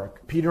New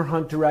York. Peter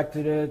Hunt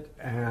directed it,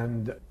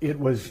 and it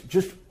was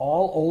just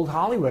all old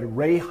Hollywood.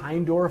 Ray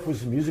Heindorf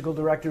was the musical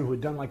director who had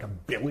done 1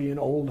 billion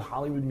old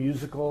Hollywood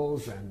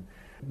musicals, and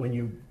when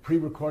you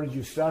pre-recorded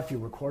your stuff, you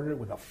recorded it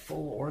with a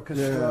full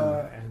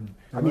orchestra. And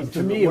I mean,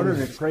 to me, it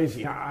was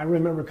crazy. I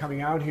remember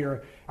coming out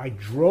here. I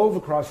drove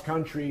across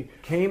country,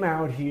 came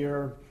out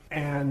here,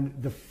 and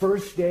the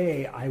first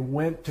day I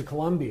went to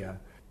Columbia,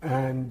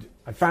 and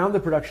I found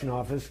the production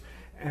office,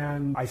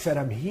 and I said,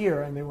 I'm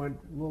here, and they went,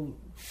 well,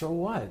 so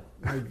what?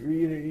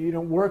 You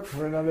don't work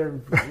for another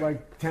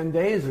 10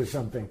 days or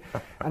something.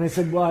 And I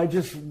said, well, I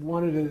just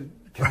wanted to.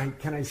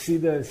 Can I see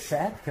the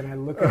set? Can I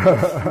look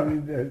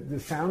at the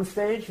sound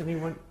stage? And he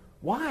went,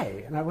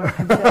 why? And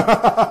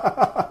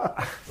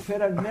I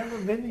said, I've never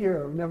been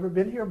here. I've never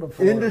been here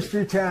before.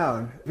 Industry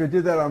town. If you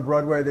did that on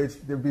Broadway,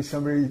 there'd be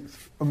somebody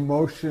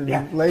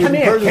laden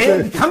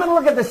person. Come and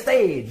look at the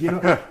stage. No,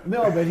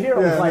 but here it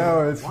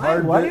was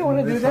why do you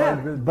want to do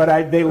that?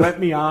 But they let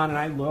me on, and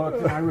I looked,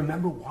 and I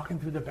remember walking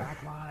through the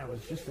back lot. I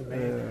was just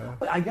amazed.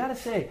 But I got to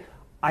say,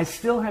 I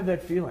still have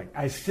that feeling.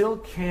 I still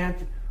can't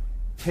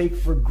take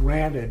for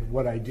granted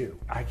what I do.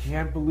 I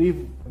can't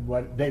believe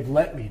what they've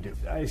let me do.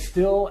 I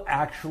still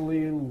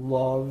actually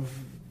love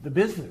the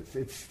business.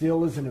 It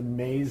still is an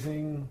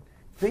amazing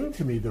thing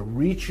to me, the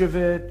reach of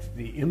it,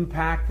 the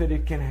impact that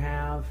it can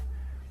have.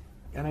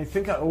 And I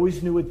think I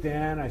always knew it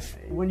then.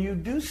 When you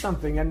do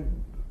something,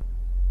 and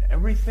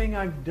everything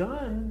I've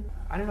done,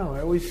 I don't know,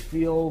 I always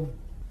feel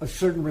a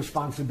certain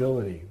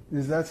responsibility.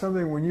 Is that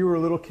something when you were a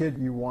little kid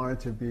you wanted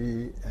to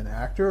be an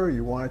actor, or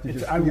you wanted to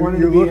just? I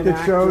wanted to be an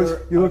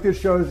actor. You looked at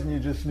shows and you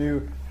just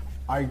knew,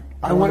 I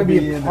want to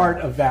be a part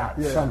of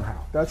that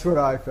somehow. That's what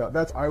I felt.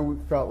 I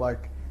felt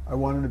like I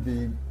wanted to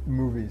be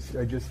movies.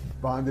 I just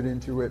bonded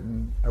into it,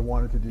 and I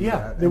wanted to do that.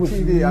 Yeah, there was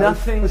TV,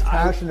 nothing. I was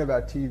passionate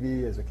about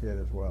TV as a kid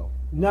as well.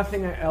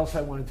 Nothing else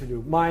I wanted to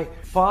do. My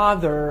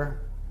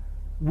father,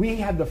 we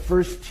had the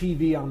first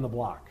TV on the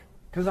block,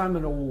 because I'm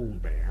an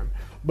old man,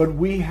 but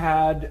we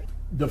had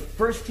the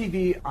first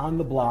TV on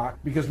the block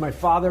because my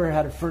father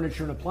had a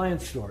furniture and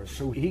appliance store.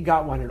 So he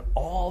got one, and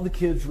all the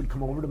kids would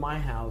come over to my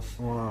house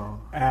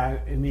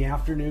in the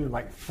afternoon,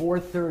 like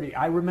 4:30.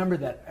 I remember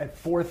that at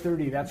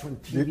 4:30, that's when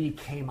TV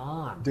came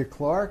on. Dick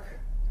Clark?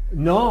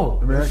 No,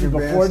 American this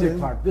was before Bandstand? Dick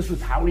Clark. This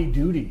was Howdy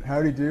Doody.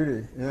 Howdy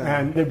Doody, yeah.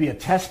 And there'd be a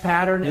test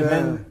pattern, and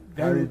then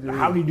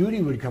Howdy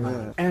Doody would come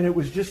out. And it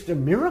was just a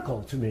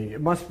miracle to me.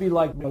 It must be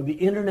like the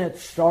internet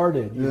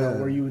started,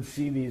 where you would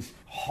see these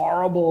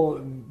horrible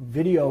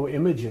video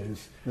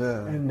images.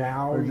 Yeah. And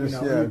now, or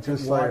just, you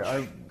just can like watch.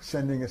 I'm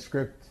sending a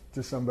script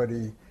to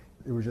somebody,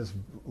 it was just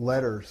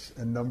letters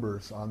and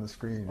numbers on the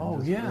screen. Oh,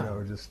 and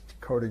yeah. Just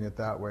coding it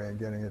that way and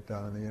getting it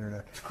done on the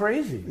internet. It's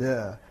crazy.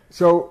 Yeah.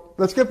 So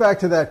let's get back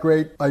to that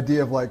great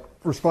idea of like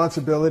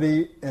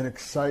responsibility and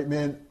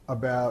excitement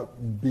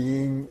about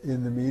being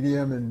in the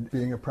medium and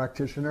being a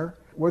practitioner.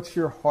 What's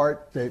your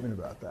heart statement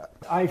about that?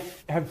 I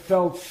have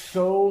felt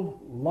so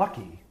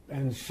lucky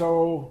and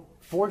so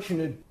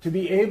fortunate to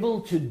be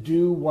able to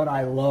do what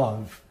I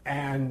love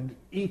and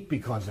eat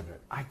because of it.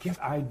 I guess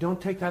I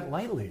don't take that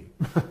lightly.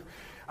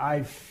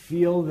 I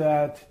feel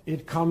that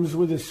it comes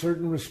with a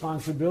certain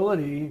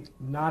responsibility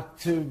not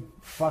to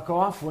fuck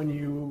off when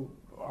you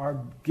are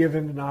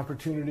given an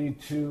opportunity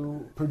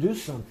to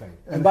produce something.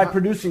 And by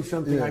producing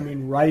something, I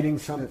mean writing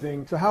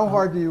something. So how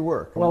hard do you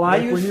work? Well, I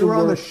used when you to were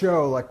on the work-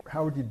 show, like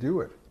how would you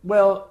do it?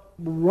 Well,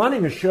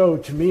 running a show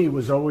to me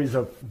was always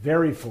a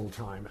very full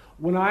time.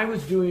 When I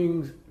was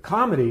doing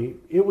comedy,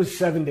 it was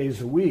 7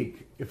 days a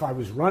week if I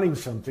was running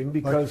something,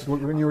 because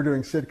when you were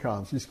doing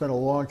sitcoms, you spent a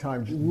long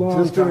time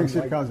just doing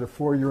sitcoms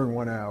before you were in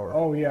 1 hour.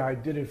 Oh yeah, I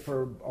did it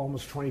for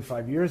almost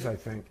 25 years, I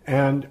think.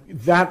 And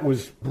that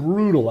was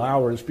brutal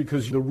hours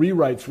because the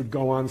rewrites would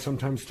go on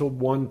sometimes till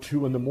 1,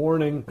 2 in the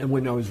morning. And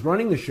when I was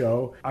running the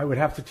show, I would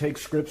have to take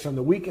scripts on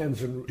the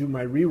weekends and do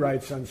my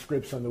rewrites on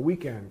scripts on the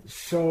weekend.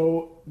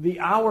 So the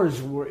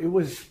hours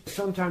was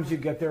sometimes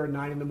you'd get there at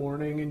 9 in the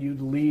morning and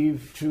you'd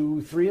leave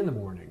 2, 3 in the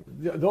morning.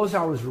 Those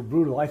hours were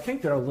brutal. I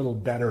think they're a little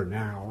better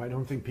now. I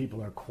don't think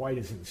people are quite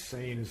as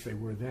insane as they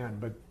were then,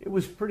 but it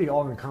was pretty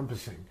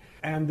all-encompassing.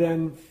 And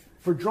then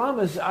for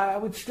dramas, I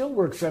would still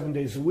work 7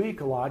 days a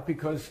week a lot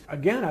because,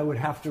 again, I would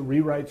have to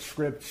rewrite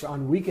scripts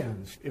on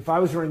weekends. If I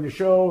was running the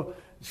show,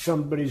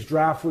 somebody's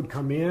draft would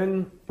come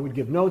in, I would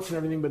give notes and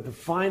everything, but the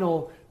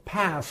final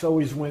pass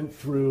always went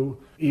through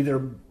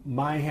either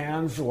my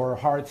hands or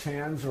Hart's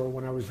hands, or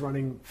when I was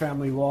running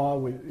Family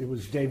Law, it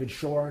was David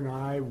Shore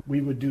and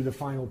we would do the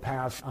final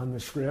pass on the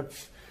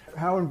scripts.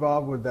 How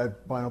involved would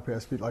that final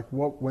pass be? Like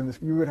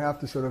you would have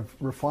to sort of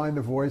refine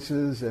the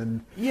voices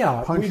and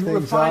punch things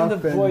refine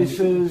up the and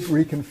voices.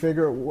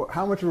 reconfigure.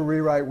 How much of a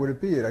rewrite would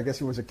it be? I guess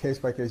it was a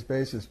case-by-case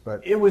basis,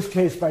 but... It was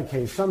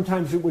case-by-case.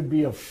 Sometimes it would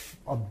be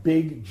a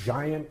big,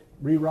 giant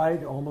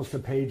rewrite, almost a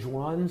page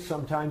one.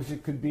 Sometimes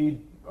it could be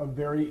a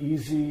very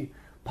easy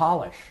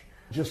polish,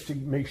 just to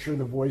make sure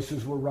the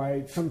voices were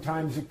right.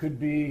 Sometimes it could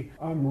be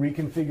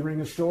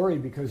reconfiguring a story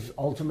because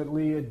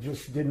ultimately it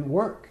just didn't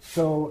work.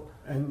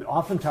 And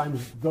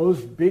oftentimes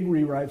those big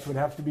rewrites would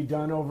have to be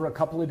done over a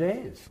couple of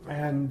days.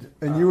 And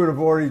you would have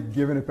already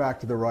given it back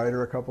to the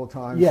writer a couple of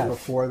times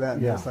before that.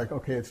 And it's like,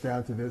 okay, it's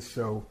down to this.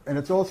 So, and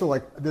it's also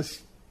like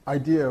this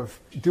idea of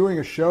doing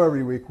a show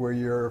every week where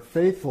you're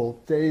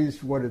faithful,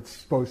 stays what it's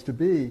supposed to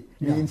be,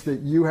 means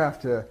that you have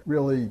to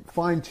really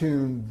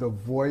fine-tune the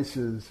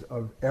voices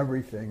of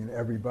everything and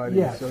everybody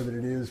so that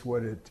it is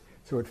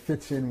so it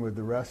fits in with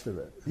the rest of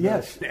it.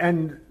 Yes,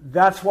 and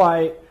that's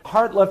why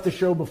Hart left the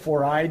show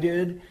before I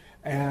did,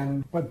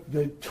 but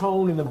the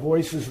tone and the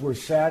voices were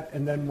set,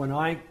 and then when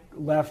I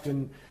left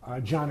and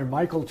John and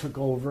Michael took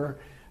over,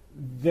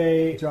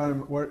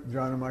 John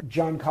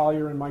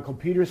Collier and Michael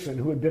Peterson,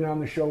 who had been on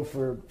the show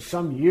for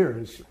some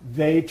years,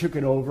 they took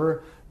it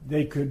over.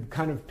 They could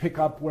kind of pick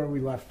up where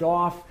we left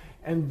off,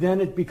 and then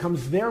it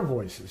becomes their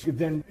voices.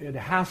 Then it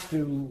has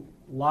to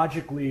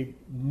logically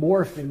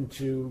morph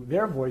into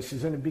their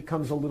voices, and it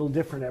becomes a little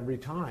different every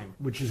time,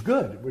 which is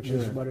good, which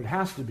is what it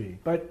has to be.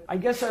 But I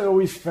guess I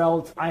always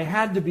felt I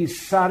had to be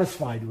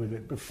satisfied with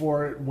it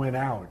before it went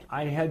out.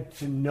 I had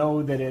to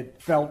know that it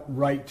felt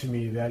right to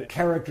me, that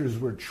characters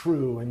were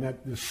true, and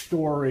that the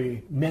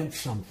story meant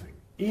something.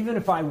 Even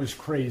if I was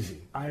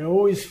crazy, I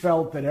always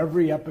felt that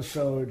every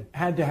episode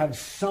had to have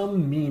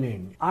some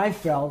meaning. I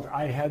felt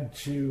I had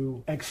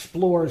to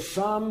explore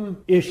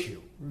some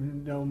issue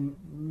no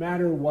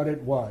matter what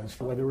it was,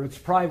 whether it's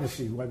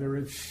privacy, whether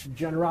it's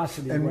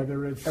generosity, And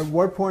whether it's at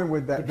what point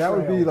would that would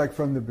be betrayal. like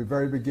from the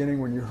very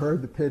beginning when you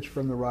heard the pitch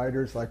from the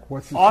writers, like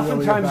what's this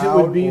really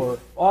about?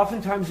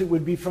 Oftentimes it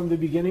would be from the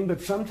beginning,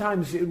 but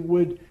sometimes it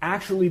would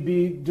actually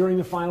be during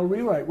the final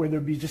rewrite where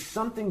there'd be just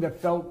something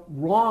that felt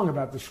wrong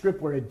about the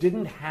script, where it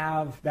didn't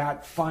have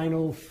that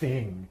final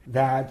thing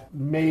that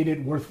made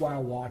it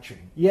worthwhile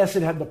watching. Yes,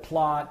 it had the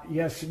plot.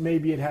 Yes,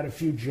 maybe it had a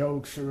few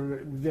jokes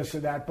or this or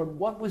that, but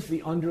what was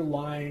the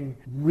underlying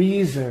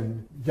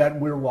reason that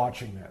we're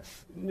watching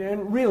this?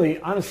 And really,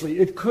 honestly,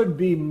 it could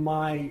be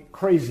my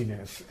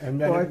craziness, and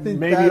that I think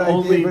maybe that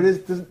only.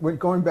 idea, but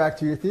going back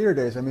to your theater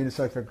days, I mean, it's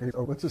like, okay,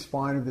 what's the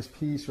spine of this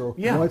piece, or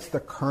what's the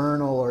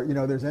kernel, or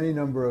there's any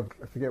number of,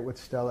 I forget what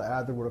Stella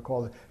Adler would have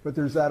called it, but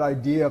there's that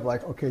idea of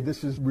like, okay,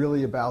 this is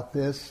really about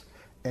this,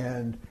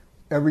 and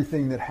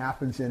everything that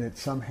happens in it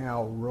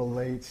somehow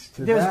relates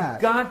to that.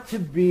 There's got to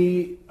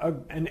be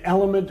an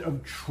element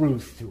of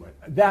truth to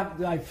it. That,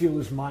 I feel,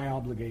 is my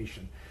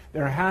obligation.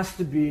 There has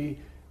to be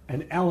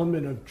an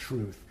element of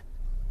truth.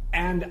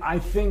 And I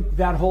think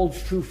that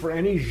holds true for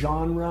any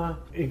genre.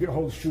 It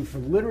holds true for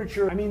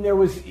literature. I mean, there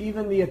was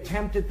even the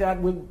attempt at that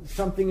with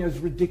something as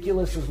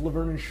ridiculous as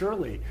Laverne and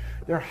Shirley.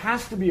 There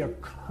has to be a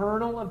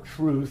kernel of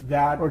truth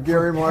that Or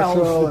Gary propels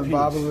Marshall the and piece.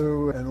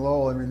 Babalu and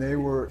Lowell, I mean, they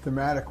were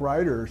thematic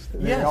writers.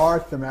 They Yes. are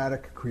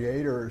thematic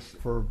creators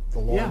for the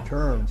long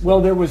term. So.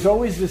 Well, there was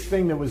always this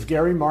thing that was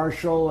Gary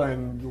Marshall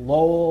and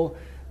Lowell.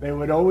 They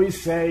would always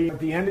say at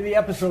the end of the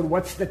episode,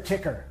 what's the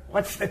ticker?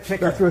 What's the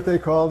ticker? That's what they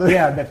called it?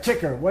 Yeah, the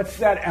ticker. What's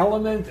that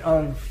element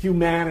of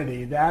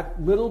humanity, that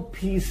little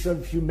piece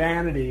of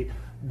humanity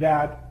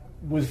that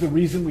was the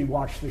reason we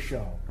watched the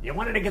show? You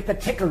wanted to get the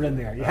ticker in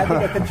there. You had to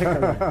get the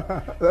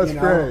ticker in. That's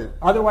great.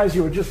 Otherwise,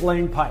 you were just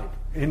laying pipe.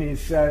 And he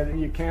said,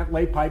 you can't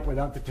lay pipe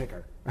without the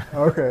ticker.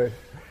 Okay.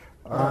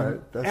 All right.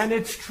 And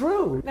it's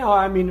true. Now,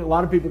 I mean, a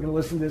lot of people can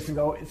listen to this and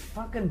go, it's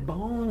fucking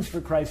Bones, for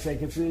Christ's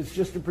sake. It's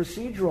just a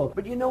procedural.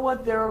 But you know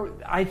what?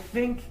 I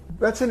think...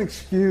 That's an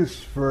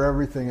excuse for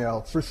everything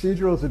else.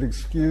 Procedural is an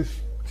excuse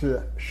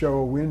to show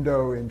a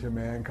window into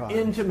mankind.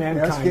 Into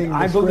mankind. Asking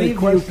I this great believe you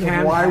question,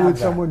 can why have would that.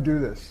 someone do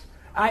this?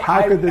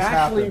 I could this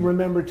actually happen?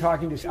 remember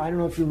talking to... I don't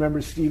know if you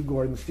remember Steve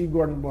Gordon. Steve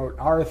Gordon wrote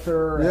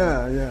Arthur.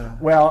 Yeah.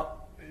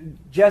 Well,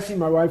 Jessie,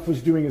 my wife,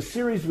 was doing a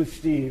series with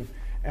Steve,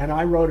 and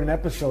I wrote an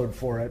episode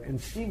for it, and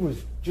Steve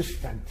was just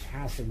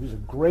fantastic. He was a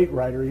great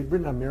writer. He'd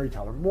written on Mary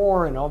Tyler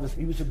Moore and all this.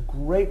 He was a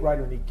great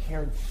writer, and he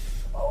cared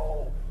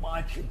so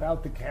much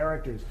about the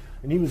characters.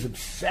 And he was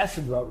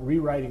obsessive about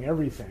rewriting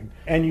everything.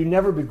 And you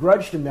never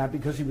begrudged him that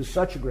because he was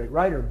such a great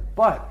writer.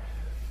 But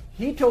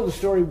he told a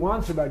story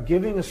once about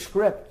giving a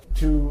script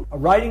to a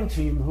writing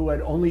team who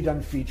had only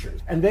done features.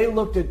 And they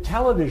looked at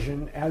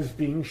television as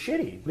being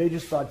shitty. They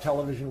just thought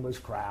television was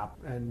crap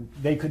and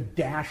they could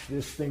dash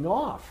this thing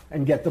off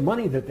and get the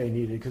money that they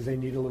needed because they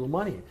needed a little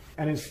money.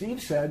 And as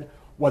Steve said,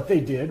 what they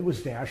did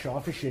was dash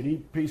off a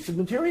shitty piece of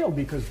material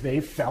because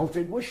they felt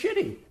it was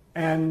shitty.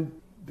 And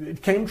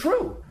it came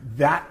true.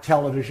 That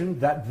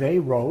television that they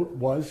wrote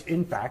was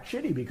in fact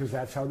shitty because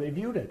that's how they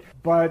viewed it.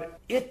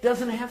 But it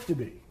doesn't have to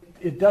be.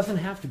 It doesn't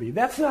have to be.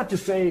 That's not to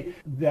say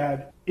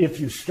that if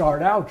you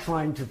start out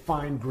trying to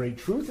find great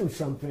truth in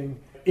something,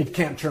 it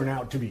can't turn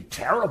out to be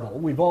terrible.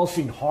 We've all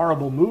seen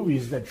horrible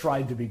movies that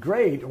tried to be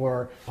great,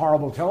 or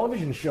horrible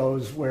television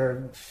shows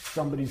where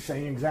somebody's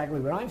saying exactly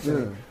what I'm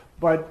saying. Yeah.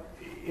 but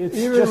it's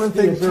even just when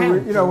the things are,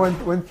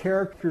 attempt. when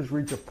characters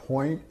reach a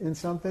point in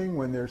something,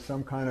 when there's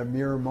some kind of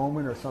mirror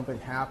moment or something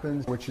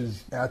happens, which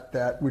is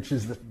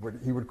what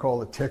he would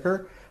call a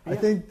ticker. Yeah. I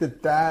think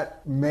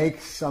that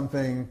makes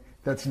something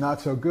that's not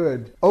so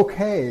good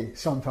okay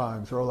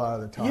sometimes, or a lot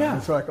of the time. Yeah.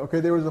 It's like, okay,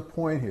 there was a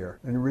point here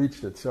and you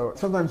reached it. So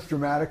sometimes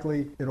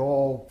dramatically it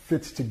all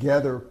fits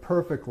together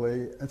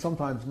perfectly, and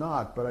sometimes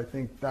not, but I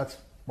think that's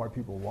why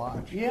people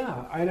watch.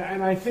 Yeah,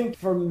 and I think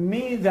for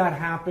me that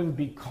happened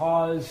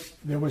because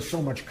there was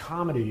so much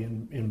comedy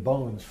in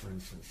Bones, for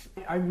instance.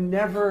 I've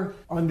never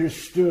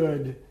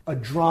understood a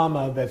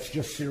drama that's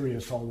just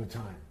serious all the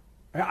time.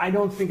 I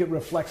don't think it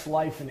reflects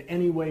life in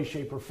any way,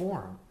 shape, or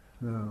form.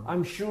 No.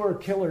 I'm sure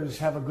killers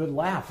have a good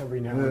laugh every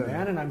now and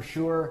then, and I'm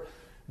sure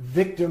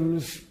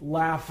victims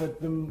laugh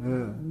at the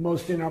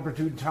most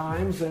inopportune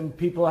times, and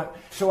people.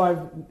 So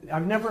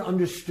I've never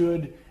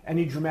understood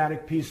any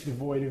dramatic piece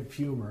devoid of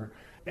humor.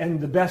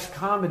 And the best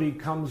comedy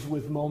comes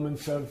with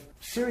moments of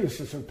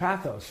seriousness or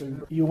pathos.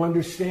 And you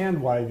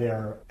understand why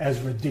they're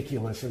as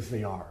ridiculous as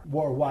they are,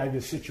 or why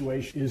the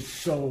situation is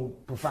so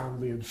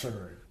profoundly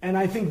absurd. And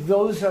I think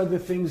those are the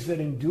things that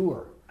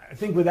endure. I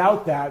think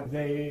without that,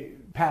 they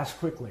pass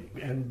quickly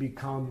and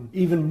become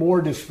even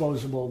more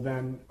disposable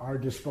than our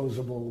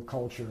disposable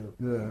culture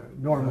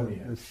normally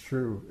is. It's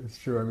true. It's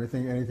true. I mean, I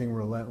think anything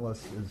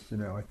relentless is,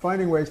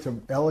 finding ways to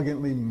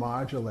elegantly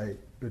modulate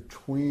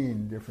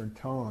between different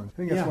tones. I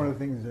think that's one of the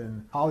things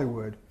in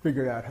Hollywood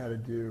figured out how to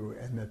do,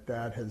 and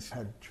that has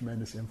had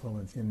tremendous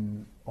influence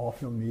in all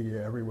film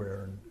media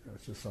everywhere, and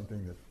it's just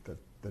something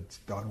that's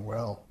done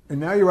well. And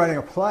now you're writing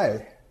a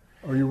play.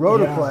 Or you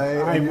wrote a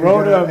play. I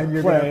wrote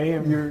a play.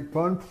 You're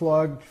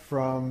unplugged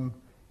from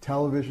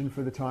television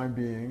for the time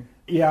being.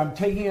 Yeah, I'm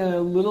taking a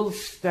little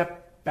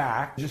step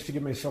back just to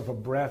give myself a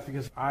breath,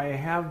 because I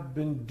have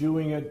been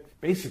doing it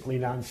basically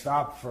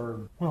nonstop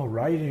for,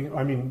 writing.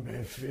 I mean,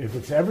 if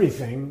it's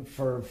everything,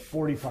 for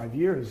 45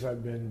 years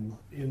I've been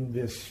in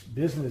this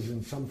business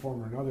in some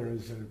form or another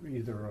as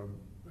either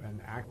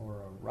an actor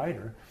or a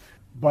writer,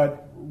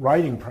 but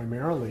writing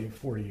primarily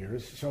 40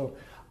 years. So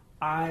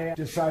I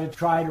decided to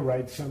try to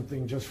write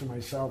something just for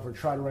myself, or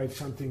try to write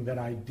something that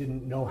I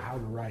didn't know how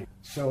to write.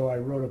 So I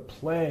wrote a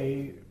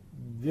play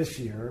this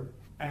year,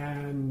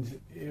 and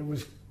it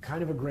was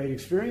kind of a great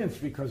experience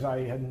because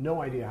I had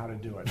no idea how to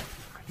do it.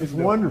 It's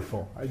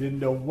wonderful. I didn't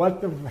know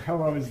what the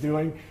hell I was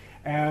doing.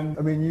 And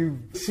I mean,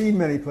 you've seen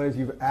many plays,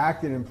 you've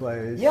acted in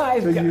plays. Yeah,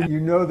 so you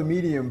know the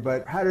medium,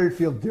 but how did it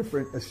feel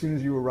different as soon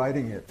as you were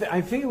writing it?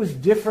 I think it was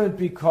different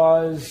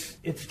because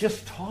it's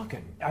just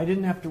talking. I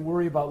didn't have to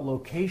worry about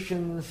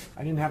locations.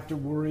 I didn't have to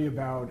worry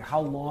about how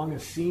long a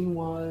scene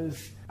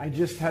was. I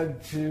just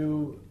had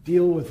to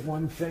deal with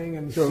one thing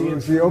and so see it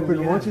was the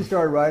open. Once you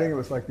started writing, it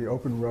was like the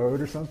open road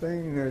or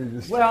something. You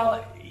just.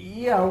 Well,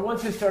 yeah.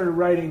 Once I started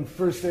writing,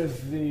 first there's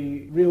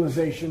the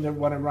realization that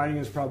what I'm writing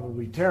is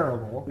probably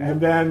terrible,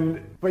 and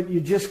then, but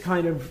you just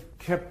kind of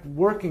kept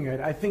working it.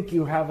 I think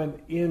you have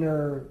an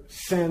inner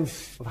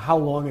sense of how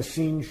long a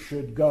scene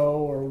should go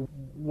or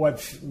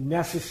what's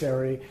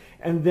necessary.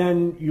 And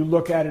then you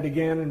look at it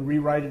again and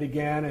rewrite it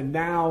again. And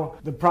now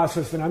the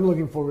process that I'm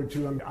looking forward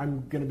to,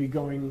 I'm going to be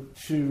going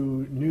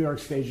to New York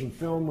Stage and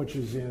Film, which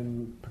is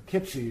in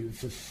Poughkeepsie.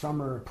 It's a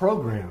summer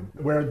program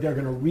where they're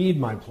going to read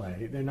my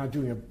play. They're not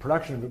doing a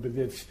production of it, but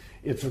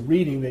it's a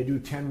reading. They do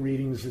 10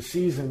 readings a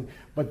season,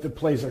 but the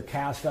plays are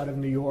cast out of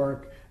New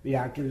York. The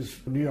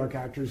New York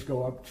actors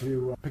go up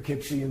to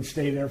Poughkeepsie and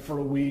stay there for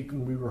a week,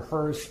 and we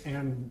rehearse,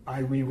 and I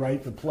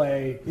rewrite the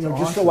play,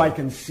 just so I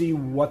can see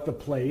what the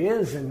play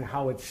is and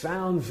how it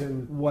sounds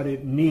and what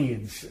it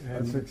needs.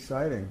 And that's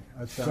exciting.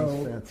 That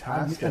sounds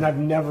fantastic. I've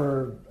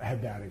never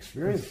had that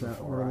experience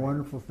before. What a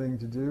wonderful thing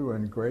to do,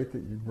 and great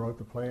that you wrote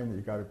the play and that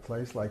you got a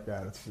place like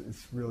that.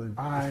 It's really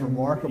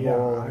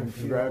remarkable, and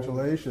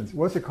congratulations.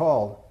 What's it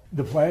called?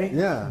 The play?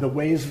 Yeah. The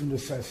Ways of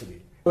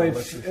Necessity.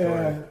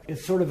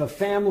 It's sort of a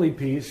family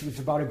piece. It's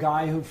about a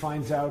guy who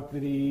finds out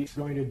that he's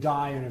going to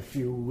die in a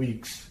few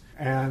weeks,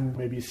 and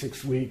maybe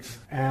 6 weeks,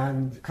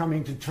 and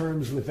coming to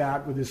terms with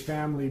that with his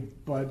family,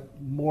 but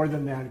more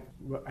than that,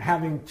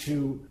 having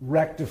to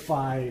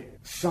rectify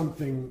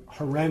something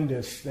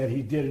horrendous that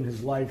he did in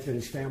his life that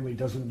his family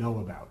doesn't know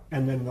about.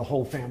 And then the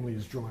whole family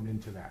is drawn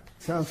into that.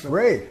 Sounds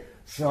great.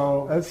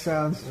 So that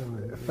sounds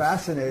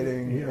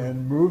fascinating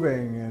and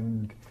moving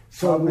and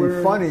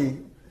probably funny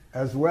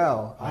as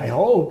well. I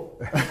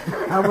hope.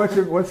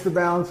 What's the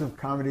balance of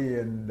comedy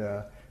and...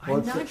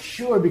 I'm not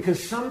sure,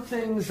 because some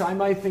things I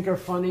might think are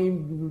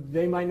funny,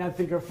 they might not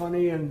think are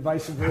funny, and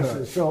vice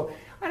versa. So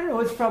I don't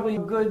know. It's probably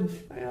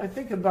I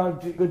think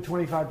about a good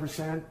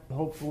 25%.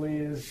 Hopefully,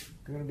 is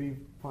going to be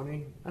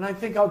funny, and I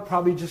think I'll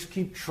probably just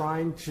keep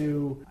trying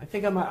to. I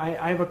think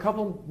I have a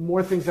couple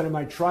more things that I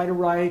might try to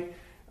write,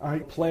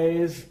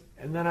 plays.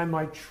 And then I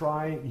might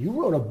try. You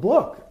wrote a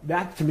book.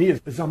 That to me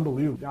is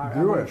unbelievable.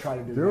 I'm going to try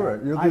to do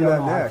that. You'll do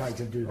that next. If I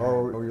could do that.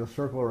 Or you'll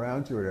circle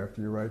around to it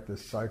after you write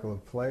this cycle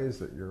of plays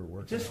that you're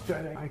working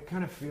on. I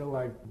kind of feel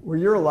like... Well,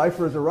 you're a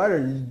lifer as a writer.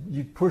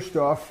 You pushed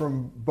off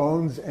from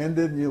Bones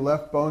ended, and you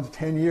left Bones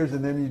 10 years,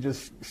 and then you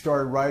just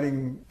started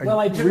writing,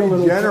 I took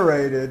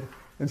regenerated,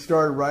 and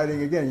started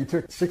writing again. You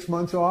took 6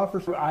 months off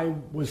or something? I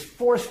was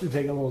forced to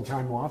take a little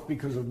time off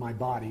because of my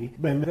body.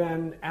 And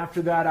then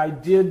after that, I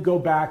did go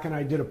back and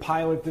I did a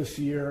pilot this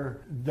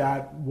year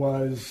that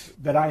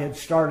I had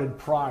started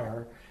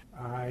prior.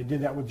 I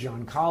did that with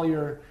John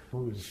Collier,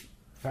 who was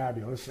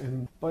fabulous.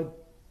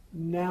 But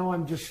now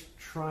I'm just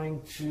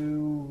trying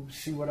to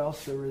see what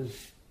else there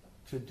is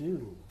to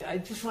do. I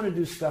just want to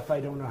do stuff I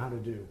don't know how to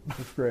do.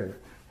 That's great.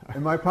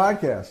 And my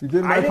podcast. You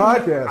did my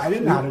podcast. I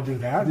didn't know how to do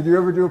that. Did you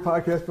ever do a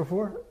podcast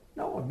before?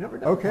 No, I've never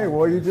done a podcast.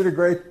 Well, you did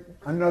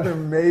another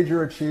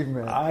major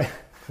achievement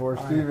for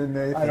Stephen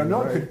Nathan. I don't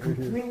know. It could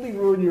completely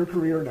ruin your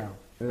career now.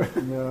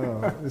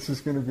 No, this is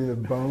going to be the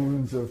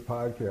bones of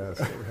podcasts.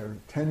 We have a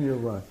 10-year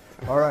run.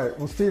 All right.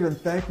 Well, Stephen,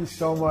 thank you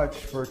so much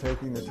for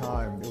taking the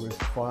time. It was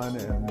fun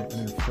and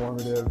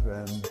informative,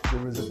 and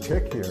there was a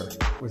tick here.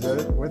 Was that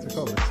it? What's it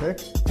called? The tick?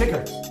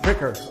 Ticker.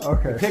 Ticker.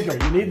 Okay. The ticker.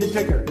 You need the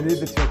ticker. You need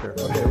the ticker.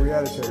 Okay, we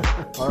had a ticker.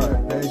 All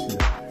right. Thank you.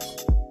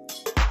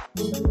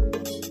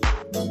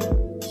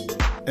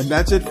 And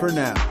that's it for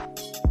now.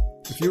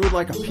 If you would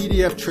like a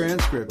PDF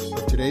transcript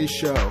of today's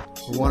show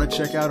or want to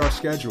check out our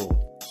schedule,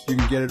 you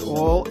can get it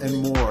all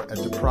and more at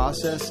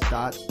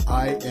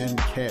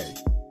theprocess.ink.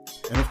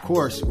 And of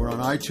course, we're on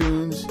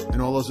iTunes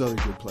and all those other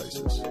good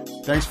places.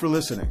 Thanks for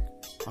listening.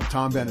 I'm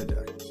Tom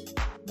Benedek.